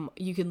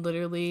 You can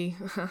literally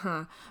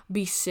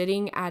be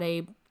sitting at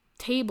a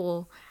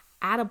table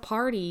at a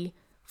party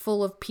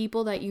full of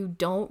people that you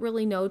don't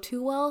really know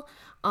too well,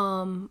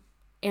 and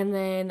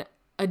then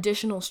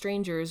additional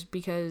strangers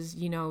because,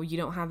 you know, you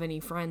don't have any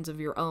friends of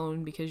your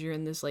own because you're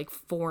in this, like,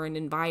 foreign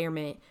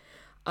environment,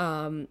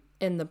 and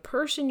the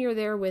person you're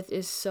there with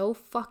is so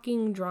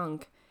fucking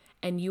drunk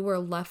and you are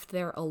left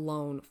there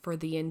alone for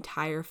the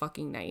entire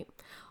fucking night.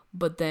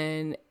 But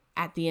then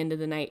at the end of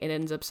the night, it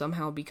ends up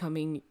somehow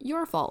becoming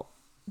your fault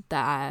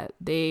that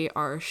they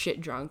are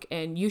shit drunk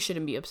and you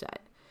shouldn't be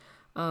upset.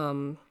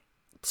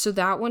 So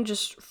that one,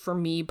 just for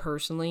me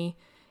personally,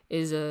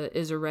 is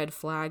a red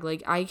flag.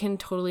 Like, I can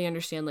totally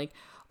understand, like,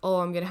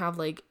 oh, I'm gonna have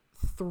like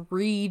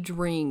 3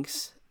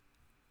 drinks,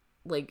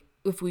 like,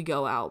 if we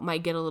go out,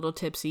 might get a little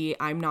tipsy,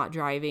 I'm not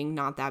driving,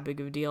 not that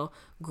big of a deal,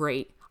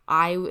 great.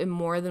 I am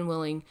more than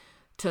willing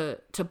to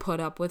put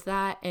up with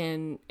that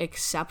and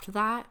accept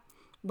that.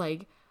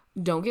 Like,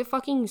 don't get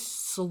fucking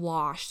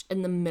sloshed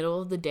in the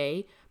middle of the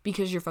day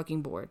because you're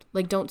fucking bored.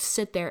 Like, don't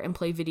sit there and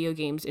play video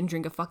games and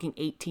drink a fucking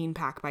 18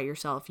 pack by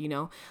yourself, you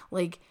know?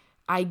 Like,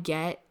 I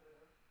get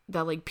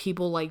that, like,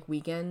 people like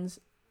weekends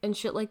and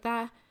shit like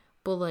that,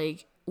 but,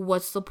 like,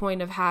 what's the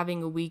point of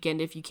having a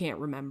weekend if you can't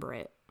remember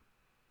it?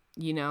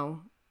 You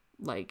know?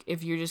 Like,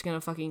 if you're just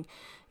gonna fucking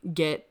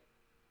get,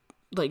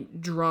 like,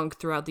 drunk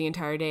throughout the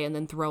entire day and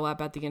then throw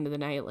up at the end of the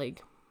night,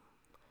 like,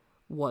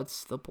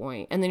 what's the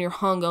point? And then you're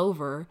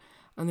hungover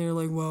and they're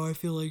like, wow, I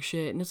feel like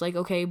shit. And it's like,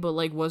 okay, but,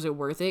 like, was it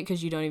worth it?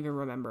 Because you don't even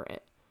remember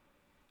it.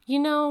 You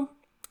know,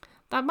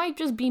 that might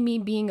just be me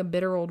being a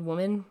bitter old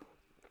woman,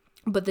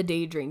 but the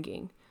day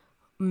drinking,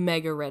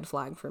 mega red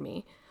flag for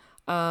me.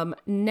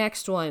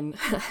 Next one.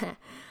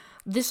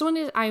 This one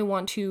is, I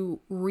want to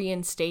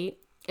reinstate,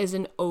 is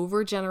an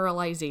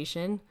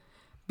overgeneralization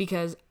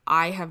because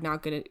I have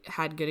not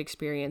had good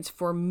experience.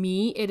 For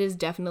me, it is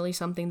definitely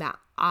something that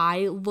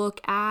I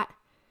look at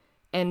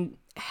and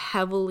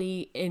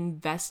heavily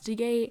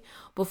investigate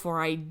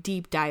before I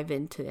deep dive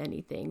into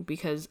anything,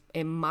 because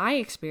in my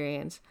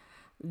experience,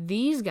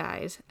 these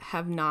guys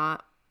have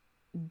not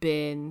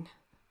been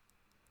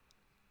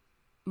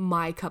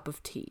my cup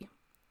of tea.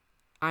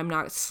 I'm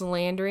not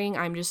slandering,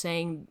 I'm just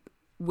saying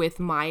with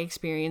my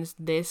experience,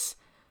 this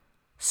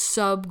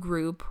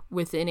subgroup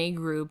within a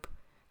group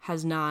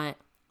has not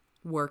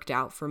worked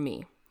out for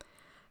me.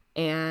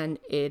 And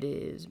it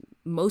is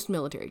most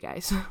military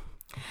guys.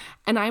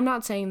 And I'm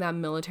not saying that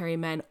military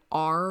men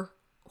are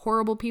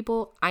horrible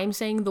people. I'm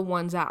saying the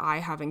ones that I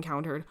have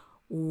encountered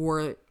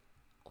were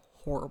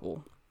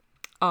horrible.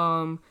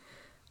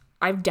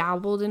 I've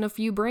dabbled in a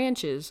few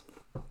branches.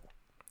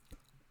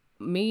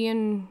 Me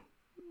and,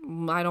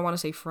 I don't want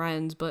to say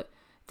friends, but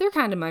they're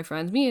kind of my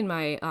friends. Me and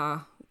my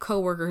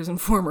coworkers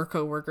and former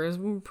coworkers,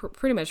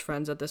 pretty much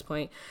friends at this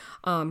point,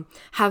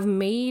 have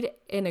made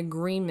an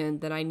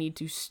agreement that I need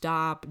to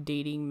stop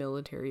dating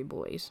military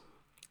boys.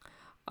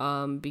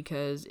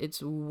 Because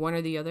it's one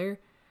or the other,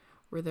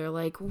 where they're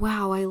like,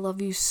 wow, I love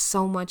you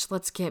so much,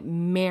 let's get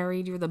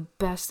married, you're the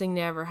best thing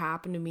to ever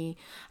happen to me.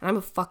 And I'm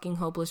a fucking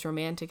hopeless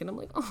romantic, and I'm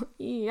like, oh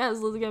yes,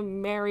 let's get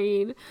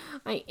married,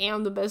 I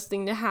am the best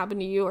thing to happen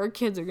to you, our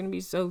kids are gonna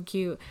be so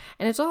cute.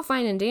 And it's all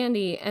fine and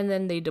dandy, and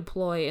then they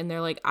deploy and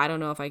they're like, I don't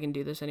know if I can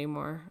do this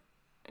anymore.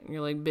 And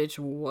you're like, bitch,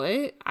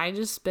 what? I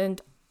just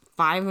spent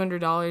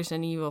 $500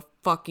 sending you a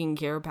fucking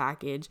care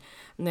package.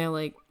 And they're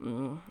like,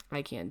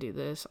 I can't do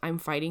this, I'm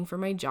fighting for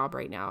my job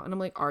right now. And I'm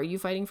like, are you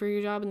fighting for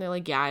your job? And they're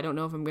like, yeah, I don't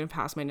know if I'm gonna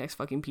pass my next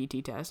fucking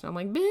PT test. And I'm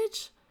like,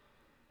 bitch,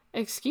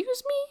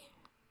 excuse me,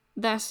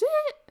 that's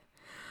it.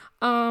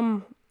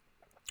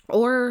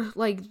 Or,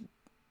 like,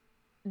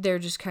 they're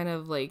just kind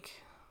of like,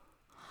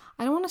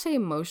 I don't want to say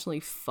emotionally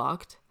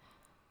fucked,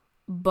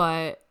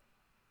 but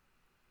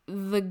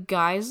the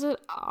guys that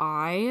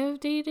I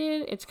have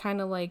dated, it's kind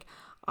of like,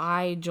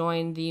 I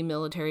joined the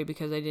military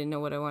because I didn't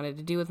know what I wanted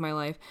to do with my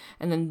life.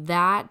 And then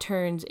that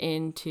turns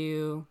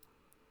into,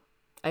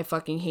 I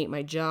fucking hate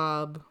my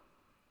job,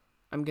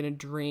 I'm gonna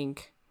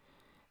drink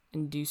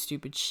and do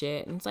stupid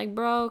shit. And it's like,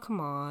 bro, come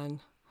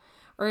on.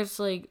 Or it's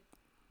like,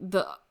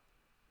 the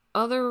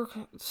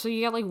So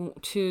you got like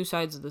two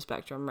sides of the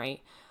spectrum,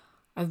 right?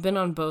 I've been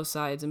on both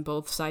sides, and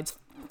both sides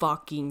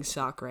fucking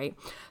suck, right?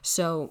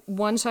 So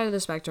one side of the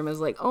spectrum is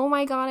like, oh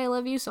my god, I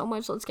love you so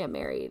much, let's get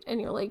married.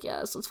 And you're like,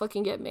 yes, let's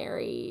fucking get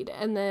married.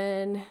 And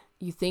then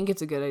you think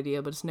it's a good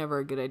idea, but it's never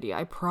a good idea.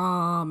 I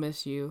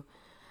promise you,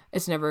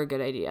 it's never a good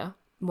idea.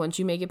 Once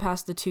you make it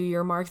past the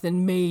 2-year mark,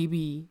 then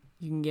maybe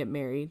you can get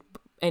married.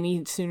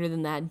 Any sooner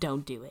than that,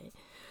 don't do it.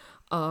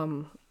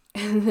 And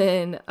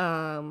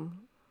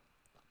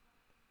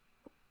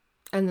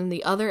then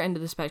the other end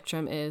of the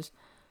spectrum is,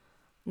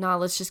 nah,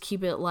 let's just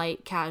keep it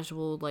light,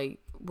 casual, like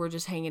we're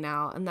just hanging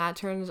out. And that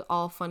turns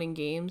all fun and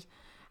games.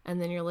 And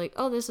then you're like,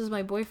 oh, this is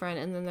my boyfriend.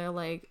 And then they're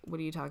like, what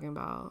are you talking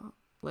about?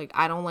 Like,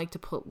 I don't like to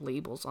put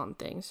labels on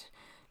things.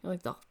 You're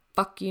like, the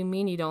fuck you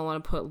mean you don't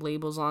want to put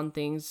labels on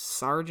things,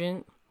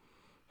 Sergeant?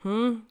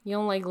 You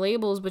don't like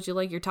labels, but you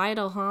like your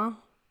title, huh?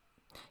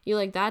 You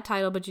like that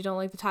title, but you don't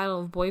like the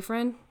title of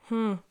boyfriend?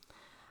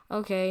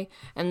 Okay.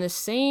 And the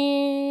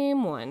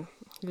same one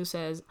who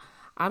says,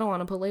 I don't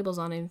want to put labels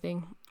on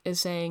anything, is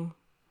saying,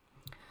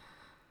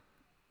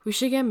 we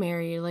should get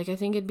married. Like, I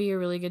think it'd be a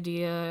really good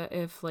idea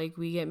if, like,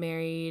 we get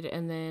married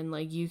and then,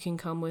 like, you can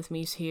come with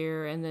me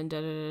here and then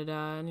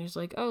da-da-da-da. And he's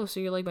like, oh, so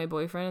you're, like, my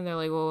boyfriend? And they're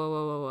like, whoa, whoa,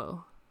 whoa, whoa,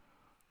 whoa.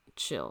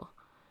 Chill.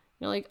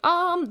 You're like,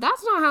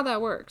 that's not how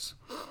that works.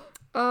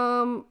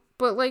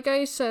 But like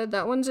I said,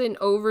 that one's an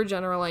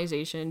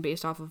overgeneralization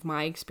based off of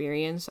my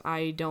experience.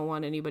 I don't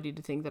want anybody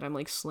to think that I'm,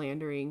 like,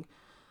 slandering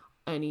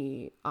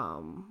any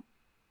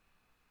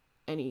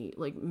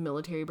like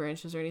military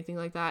branches or anything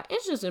like that.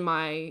 It's just in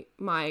my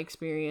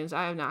experience.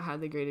 I have not had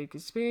the greatest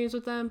experience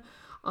with them.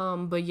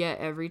 But yet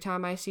every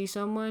time I see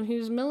someone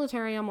who's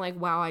military, I'm like,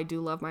 wow, I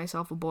do love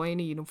myself a boy in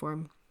a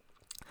uniform.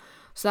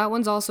 So that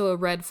one's also a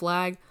red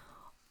flag,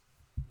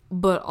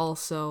 but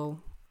also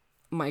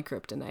my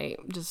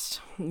kryptonite. Just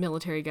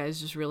military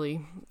guys just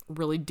really,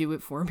 really do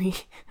it for me.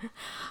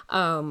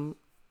 And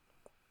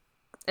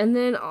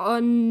then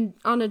on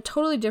a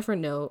totally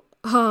different note,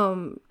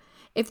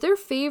 if their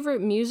favorite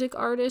music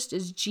artist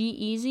is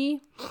G-Eazy,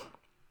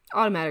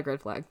 automatic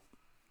red flag.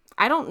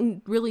 I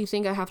don't really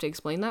think I have to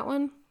explain that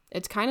one.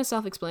 It's kind of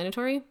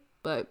self-explanatory,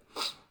 but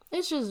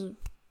it's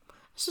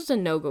just a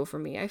no-go for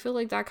me. I feel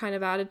like that kind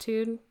of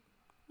attitude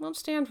won't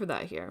stand for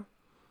that here.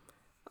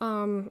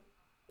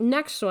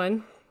 Next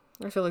one,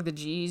 I feel like the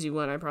G-Eazy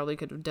one I probably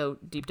could have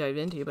deep dive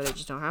into, but I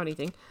just don't have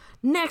anything.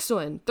 Next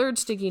one, third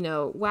sticky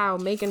note. Wow,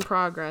 making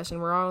progress,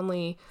 and we're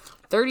only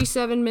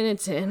 37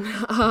 minutes in.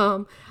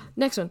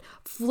 Next one,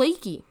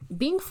 flaky.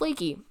 Being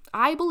flaky.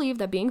 I believe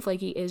that being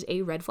flaky is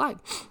a red flag.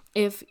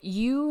 Okay,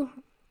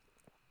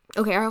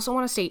 I also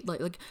want to state,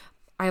 like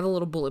I have a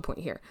little bullet point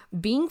here.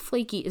 Being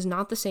flaky is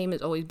not the same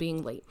as always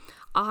being late.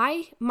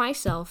 I,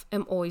 myself,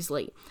 am always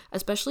late,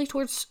 especially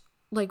towards,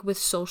 like, with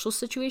social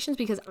situations,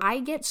 because I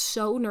get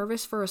so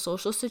nervous for a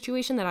social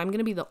situation that I'm going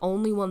to be the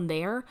only one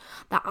there,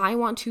 that I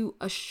want to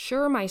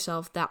assure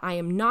myself that I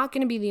am not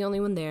going to be the only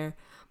one there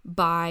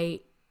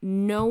by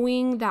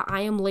knowing that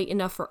I am late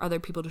enough for other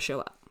people to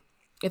show up,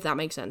 if that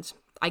makes sense.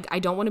 I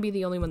don't want to be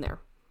the only one there.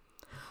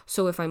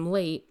 So if I'm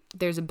late,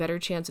 there's a better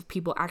chance of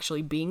people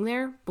actually being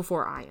there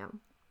before I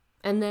am.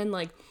 And then,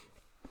 like,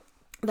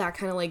 that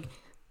kind of, like,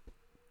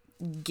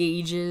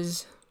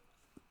 gauges,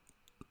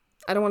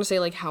 I don't want to say,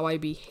 like, how I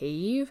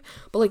behave,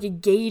 but, like, it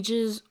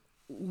gauges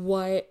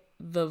what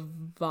the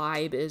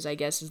vibe is, I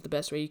guess, is the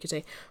best way you could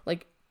say.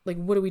 Like,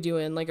 what are we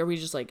doing? Like, are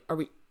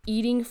we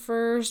eating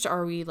first?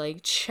 Are we,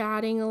 like,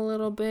 chatting a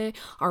little bit?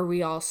 Are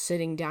we all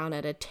sitting down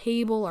at a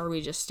table? Are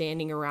we just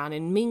standing around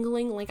and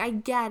mingling? Like, I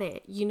get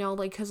it, you know,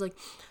 like, because, like,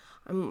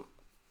 I'm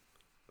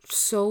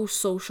so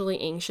socially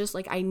anxious.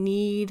 Like, I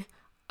need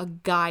a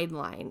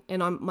guideline,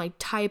 and I'm my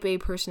type A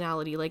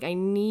personality. Like, I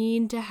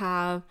need to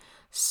have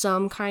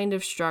some kind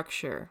of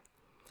structure.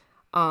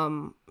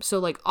 So,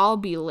 like, I'll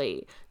be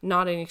late,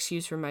 not an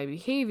excuse for my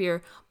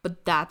behavior,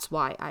 but that's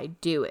why I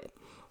do it.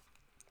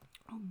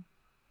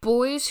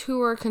 Boys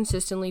who are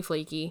consistently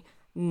flaky,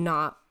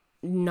 not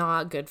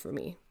good for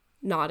me.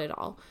 Not at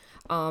all.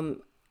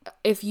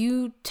 If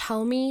you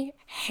tell me,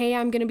 hey,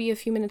 I'm going to be a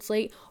few minutes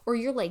late, or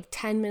you're like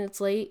 10 minutes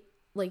late,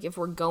 like if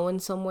we're going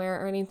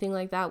somewhere or anything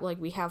like that,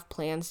 like we have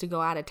plans to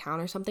go out of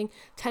town or something,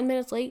 10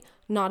 minutes late,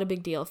 not a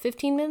big deal.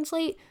 15 minutes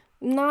late,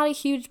 not a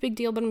huge big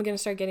deal, but I'm going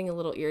to start getting a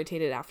little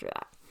irritated after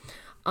that.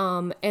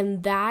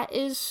 And that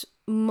is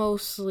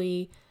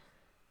mostly,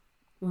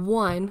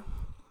 one,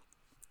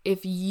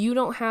 if you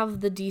don't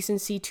have the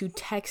decency to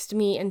text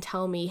me and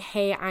tell me,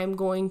 hey, I'm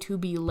going to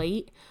be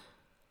late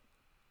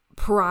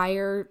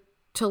prior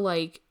to,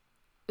 like,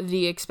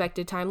 the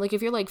expected time. Like,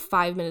 if you're, like,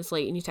 5 minutes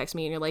late and you text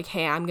me and you're like,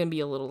 hey, I'm going to be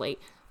a little late.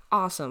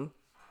 Awesome.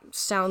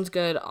 Sounds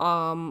good.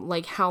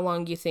 Like, how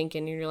long do you think?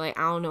 And you're like,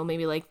 I don't know,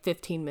 maybe, like,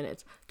 15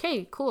 minutes.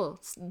 Okay, cool.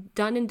 It's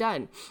done and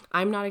done.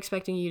 I'm not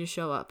expecting you to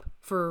show up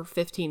for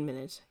 15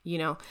 minutes, you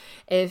know?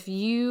 If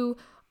you,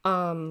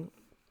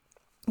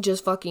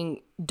 just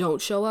fucking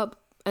don't show up,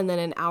 and then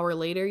an hour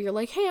later, you're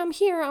like, hey, I'm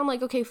here. I'm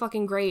like, okay,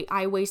 fucking great.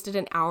 I wasted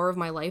an hour of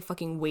my life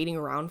fucking waiting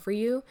around for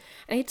you.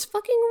 And it's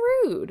fucking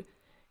rude.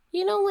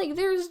 You know, like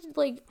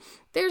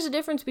there's a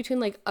difference between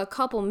like a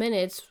couple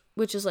minutes,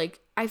 which is like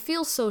I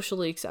feel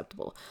socially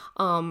acceptable.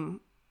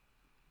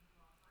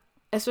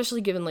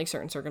 Especially given like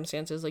certain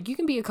circumstances, like you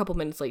can be a couple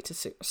minutes late to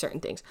certain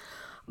things.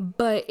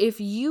 But if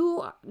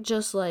you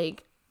just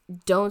like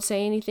don't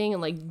say anything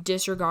and like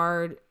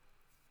disregard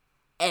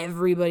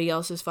everybody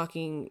else's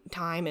fucking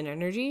time and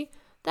energy,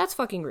 that's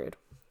fucking rude.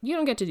 You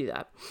don't get to do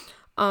that.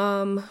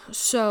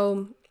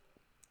 So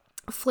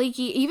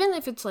flaky, even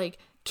if it's like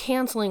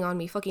canceling on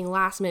me fucking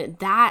last minute,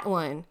 that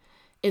one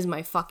is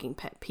my fucking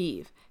pet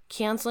peeve.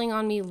 Canceling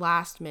on me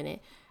last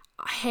minute.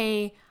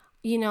 Hey,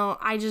 you know,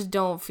 I just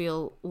don't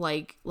feel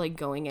like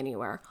going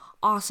anywhere.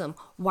 Awesome.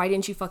 Why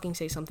didn't you fucking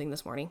say something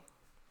this morning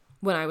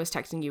when I was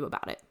texting you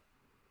about it?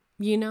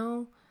 You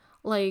know,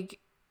 like,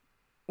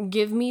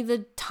 give me the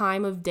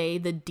time of day,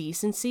 the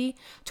decency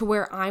to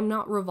where I'm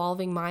not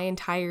revolving my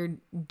entire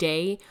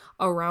day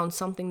around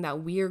something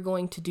that we are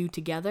going to do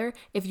together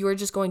if you're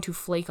just going to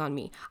flake on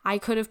me. I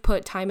could have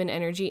put time and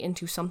energy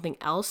into something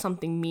else,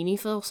 something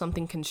meaningful,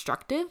 something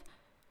constructive,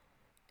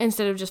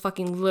 instead of just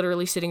fucking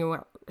literally sitting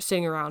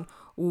around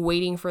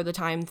waiting for the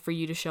time for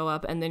you to show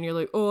up, and then you're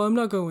like, oh, I'm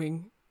not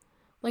going.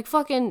 Like,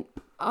 fucking,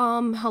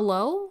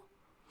 hello?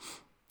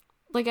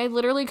 Like, I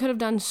literally could have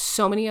done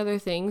so many other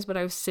things, but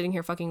I was sitting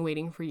here fucking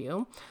waiting for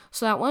you.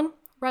 So that one,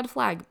 red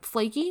flag.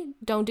 Flaky,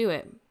 don't do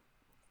it.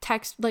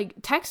 Text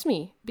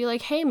me. Be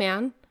like, hey,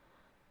 man,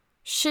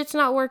 shit's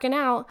not working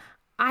out.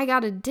 I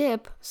got a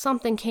dip.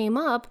 Something came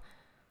up.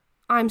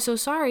 I'm so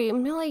sorry.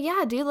 And be like,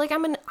 yeah, dude,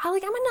 I'm an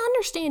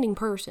understanding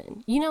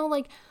person. You know,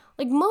 like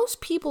most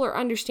people are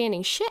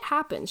understanding. Shit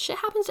happens. Shit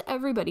happens to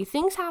everybody.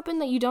 Things happen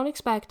that you don't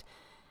expect.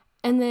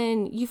 And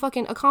then you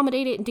fucking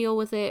accommodate it and deal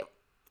with it.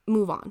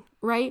 Move on,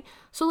 right?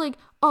 So I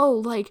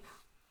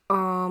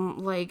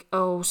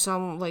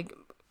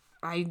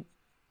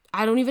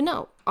don't even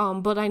know.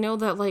 But I know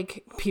that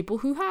like people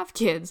who have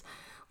kids,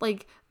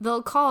 like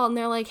they'll call and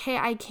they're like, hey,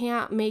 I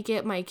can't make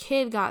it. My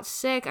kid got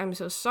sick. I'm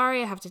so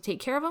sorry. I have to take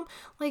care of him.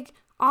 Like,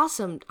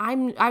 awesome.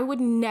 I would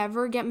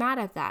never get mad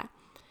at that.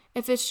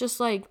 If it's just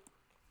like,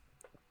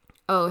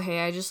 oh,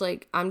 hey,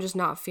 I'm just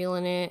not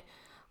feeling it.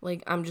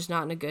 Like, I'm just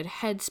not in a good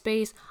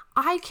headspace.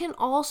 I can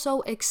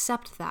also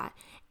accept that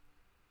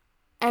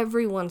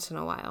every once in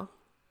a while.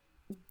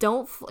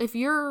 If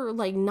you're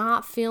like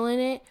not feeling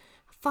it,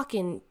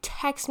 fucking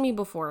text me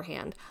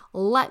beforehand.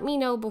 Let me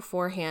know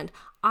beforehand.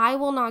 I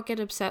will not get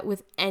upset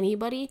with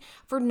anybody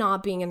for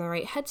not being in the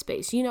right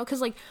headspace, you know,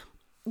 because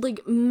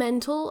like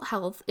mental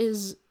health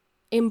is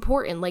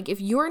important. Like, if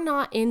you're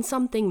not in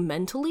something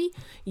mentally,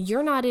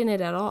 you're not in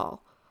it at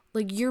all.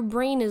 Like, your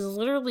brain is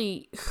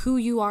literally who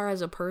you are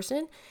as a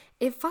person.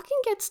 It fucking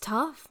gets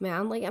tough,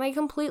 man. Like, and I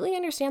completely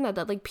understand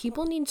that like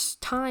people need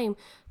time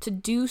to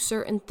do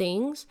certain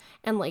things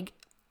and like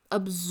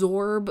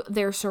absorb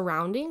their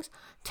surroundings.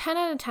 10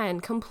 out of 10,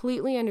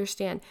 completely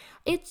understand.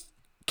 It's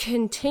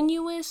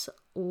continuous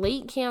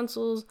late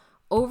cancels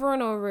over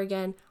and over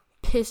again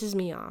pisses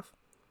me off.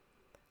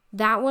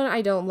 That one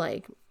I don't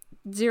like.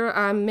 Zero,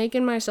 I'm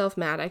making myself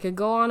mad. I could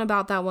go on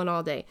about that one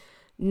all day.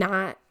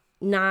 Not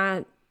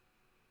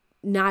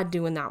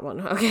doing that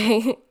one,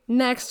 okay?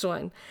 Next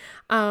one.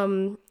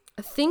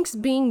 Thinks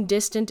being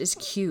distant is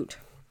cute.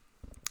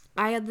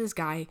 I had this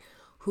guy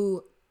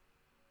who,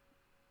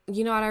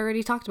 you know what, I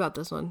already talked about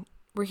this one,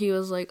 where he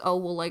was like, oh,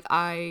 well, like,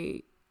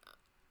 I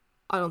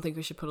don't think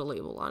we should put a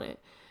label on it.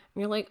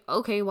 And you're like,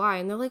 okay, why?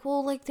 And they're like,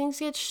 well, like, things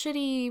get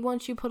shitty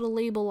once you put a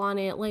label on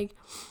it. Like,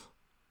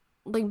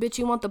 bitch,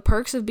 you want the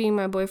perks of being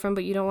my boyfriend,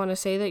 but you don't want to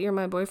say that you're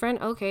my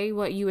boyfriend? Okay,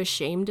 what, you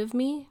ashamed of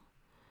me?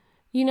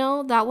 You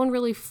know, that one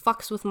really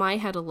fucks with my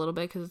head a little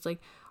bit, because it's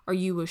like, are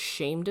you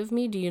ashamed of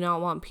me? Do you not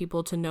want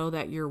people to know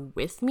that you're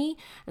with me?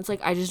 It's like,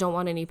 I just don't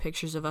want any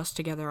pictures of us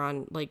together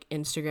on like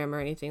Instagram or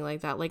anything like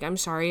that. Like, I'm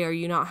sorry, are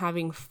you not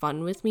having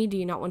fun with me? Do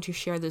you not want to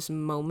share this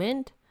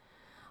moment?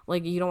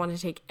 Like, you don't want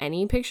to take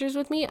any pictures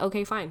with me?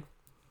 Okay, fine.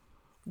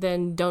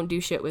 Then don't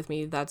do shit with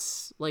me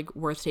that's like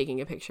worth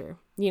taking a picture.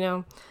 You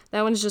know,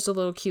 that one's just a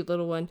little cute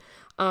little one.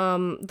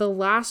 The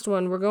last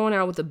one, we're going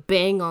out with a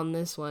bang on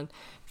this one.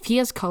 If he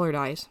has colored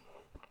eyes,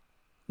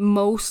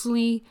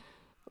 mostly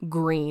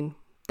green.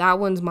 That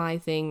one's my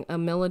thing. A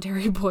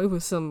military boy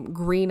with some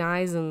green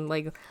eyes and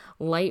like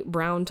light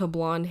brown to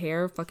blonde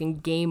hair. Fucking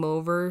game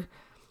over.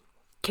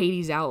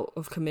 Katie's out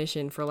of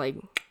commission for like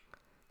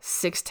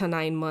 6 to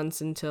 9 months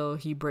until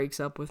he breaks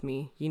up with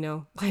me, you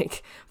know?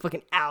 Like,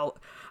 fucking out.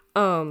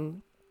 But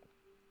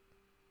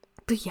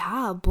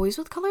yeah, boys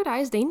with colored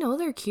eyes, they know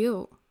they're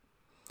cute.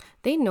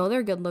 They know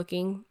they're good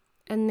looking.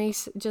 And they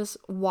just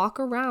walk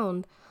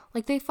around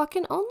like they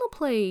fucking own the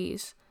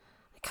place.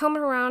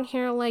 Coming around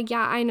here like,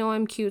 yeah, I know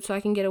I'm cute so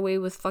I can get away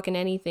with fucking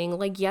anything.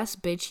 Like, yes,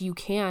 bitch, you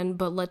can,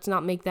 but let's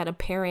not make that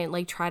apparent.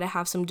 Like, try to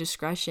have some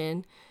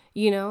discretion,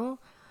 you know?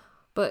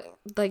 But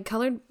like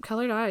colored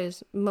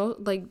eyes,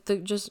 like the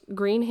just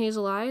green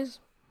hazel eyes,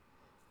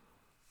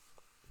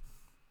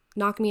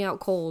 knock me out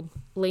cold,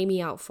 lay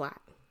me out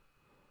flat,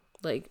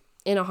 like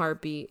in a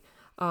heartbeat.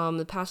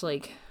 The past,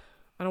 like,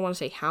 I don't want to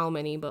say how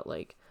many, but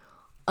like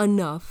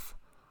enough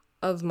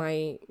of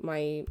my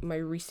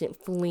recent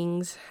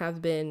flings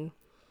have been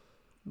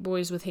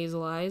boys with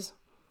hazel eyes.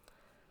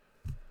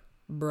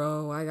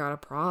 Bro, I got a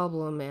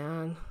problem,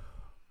 man.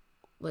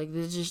 Like,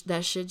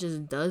 that shit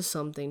just does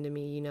something to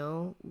me, you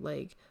know?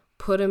 Like,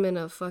 put him in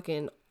a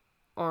fucking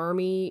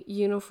army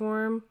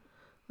uniform.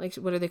 Like,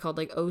 what are they called?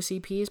 Like,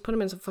 OCPs? Put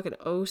him in some fucking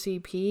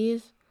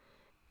OCPs.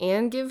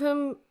 And give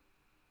him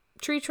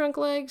tree trunk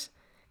legs.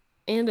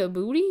 And a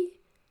booty.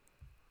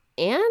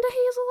 And a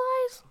hazel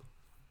eyes.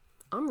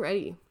 I'm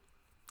ready.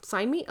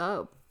 Sign me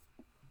up.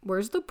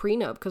 Where's the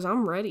prenup? Because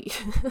I'm ready.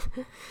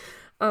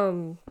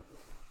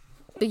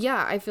 But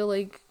yeah, I feel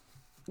like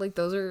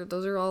those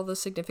are all the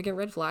significant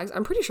red flags.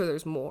 I'm pretty sure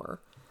there's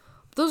more.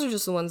 Those are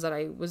just the ones that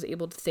I was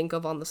able to think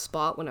of on the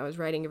spot when I was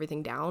writing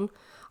everything down.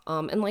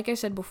 And like I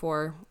said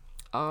before,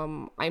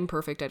 I'm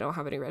perfect. I don't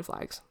have any red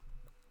flags.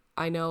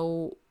 I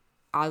know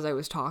as I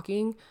was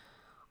talking,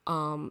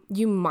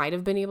 you might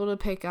have been able to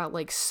pick out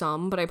like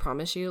some, but I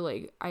promise you,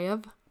 like, I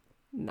have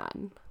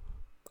none.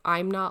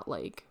 I'm not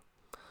like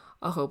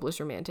a hopeless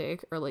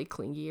romantic or like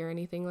clingy or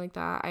anything like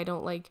that. I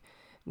don't like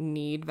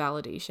need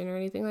validation or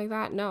anything like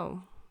that.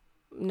 No,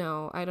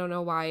 I don't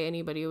know why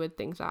anybody would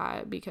think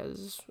that,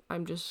 because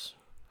I'm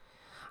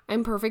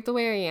I'm perfect the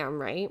way I am,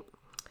 right?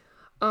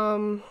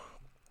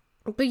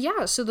 But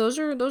yeah, so those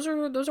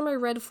are my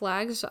red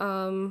flags.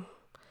 They're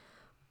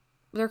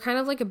kind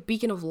of like a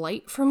beacon of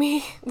light for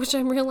me, which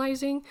I'm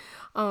realizing.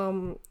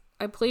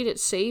 I played it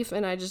safe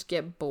and I just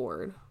get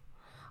bored.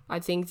 I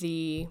think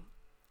the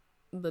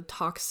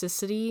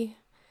toxicity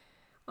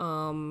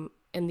and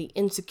the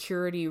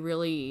insecurity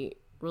really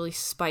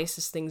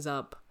spices things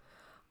up.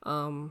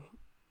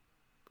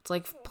 It's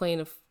like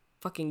playing a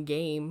fucking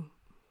game.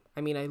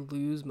 I mean, I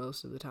lose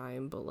most of the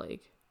time, but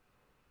like,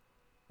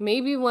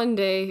 maybe one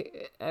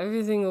day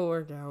everything will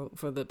work out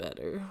for the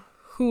better.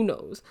 Who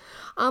knows?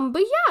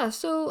 But yeah,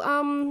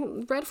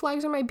 so red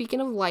flags are my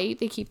beacon of light.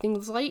 They keep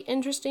things light,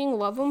 interesting,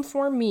 love them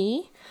for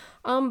me.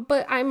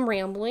 But I'm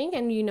rambling,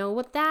 and you know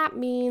what that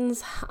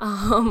means.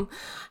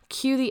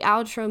 Cue the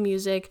outro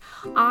music.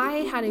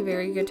 I had a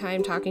very good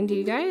time talking to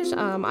you guys.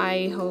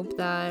 I hope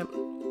that,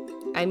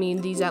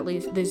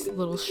 this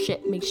little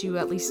shit makes you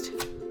at least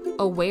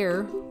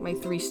aware. My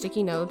 3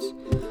 sticky notes.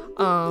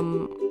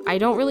 I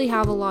don't really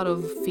have a lot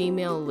of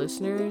female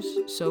listeners,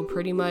 so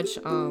pretty much,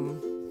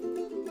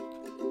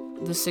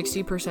 the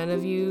 60%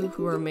 of you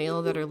who are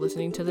male that are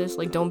listening to this,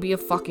 like, don't be a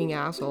fucking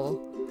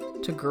asshole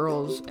to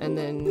girls, and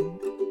then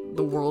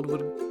the world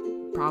would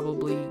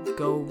probably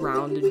go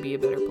round and be a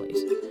better place.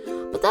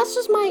 But that's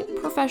just my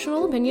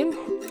professional opinion.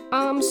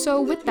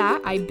 So with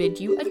that, I bid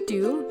you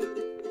adieu.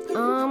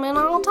 And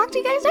I'll talk to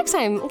you guys next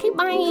time. Okay,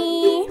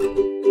 bye.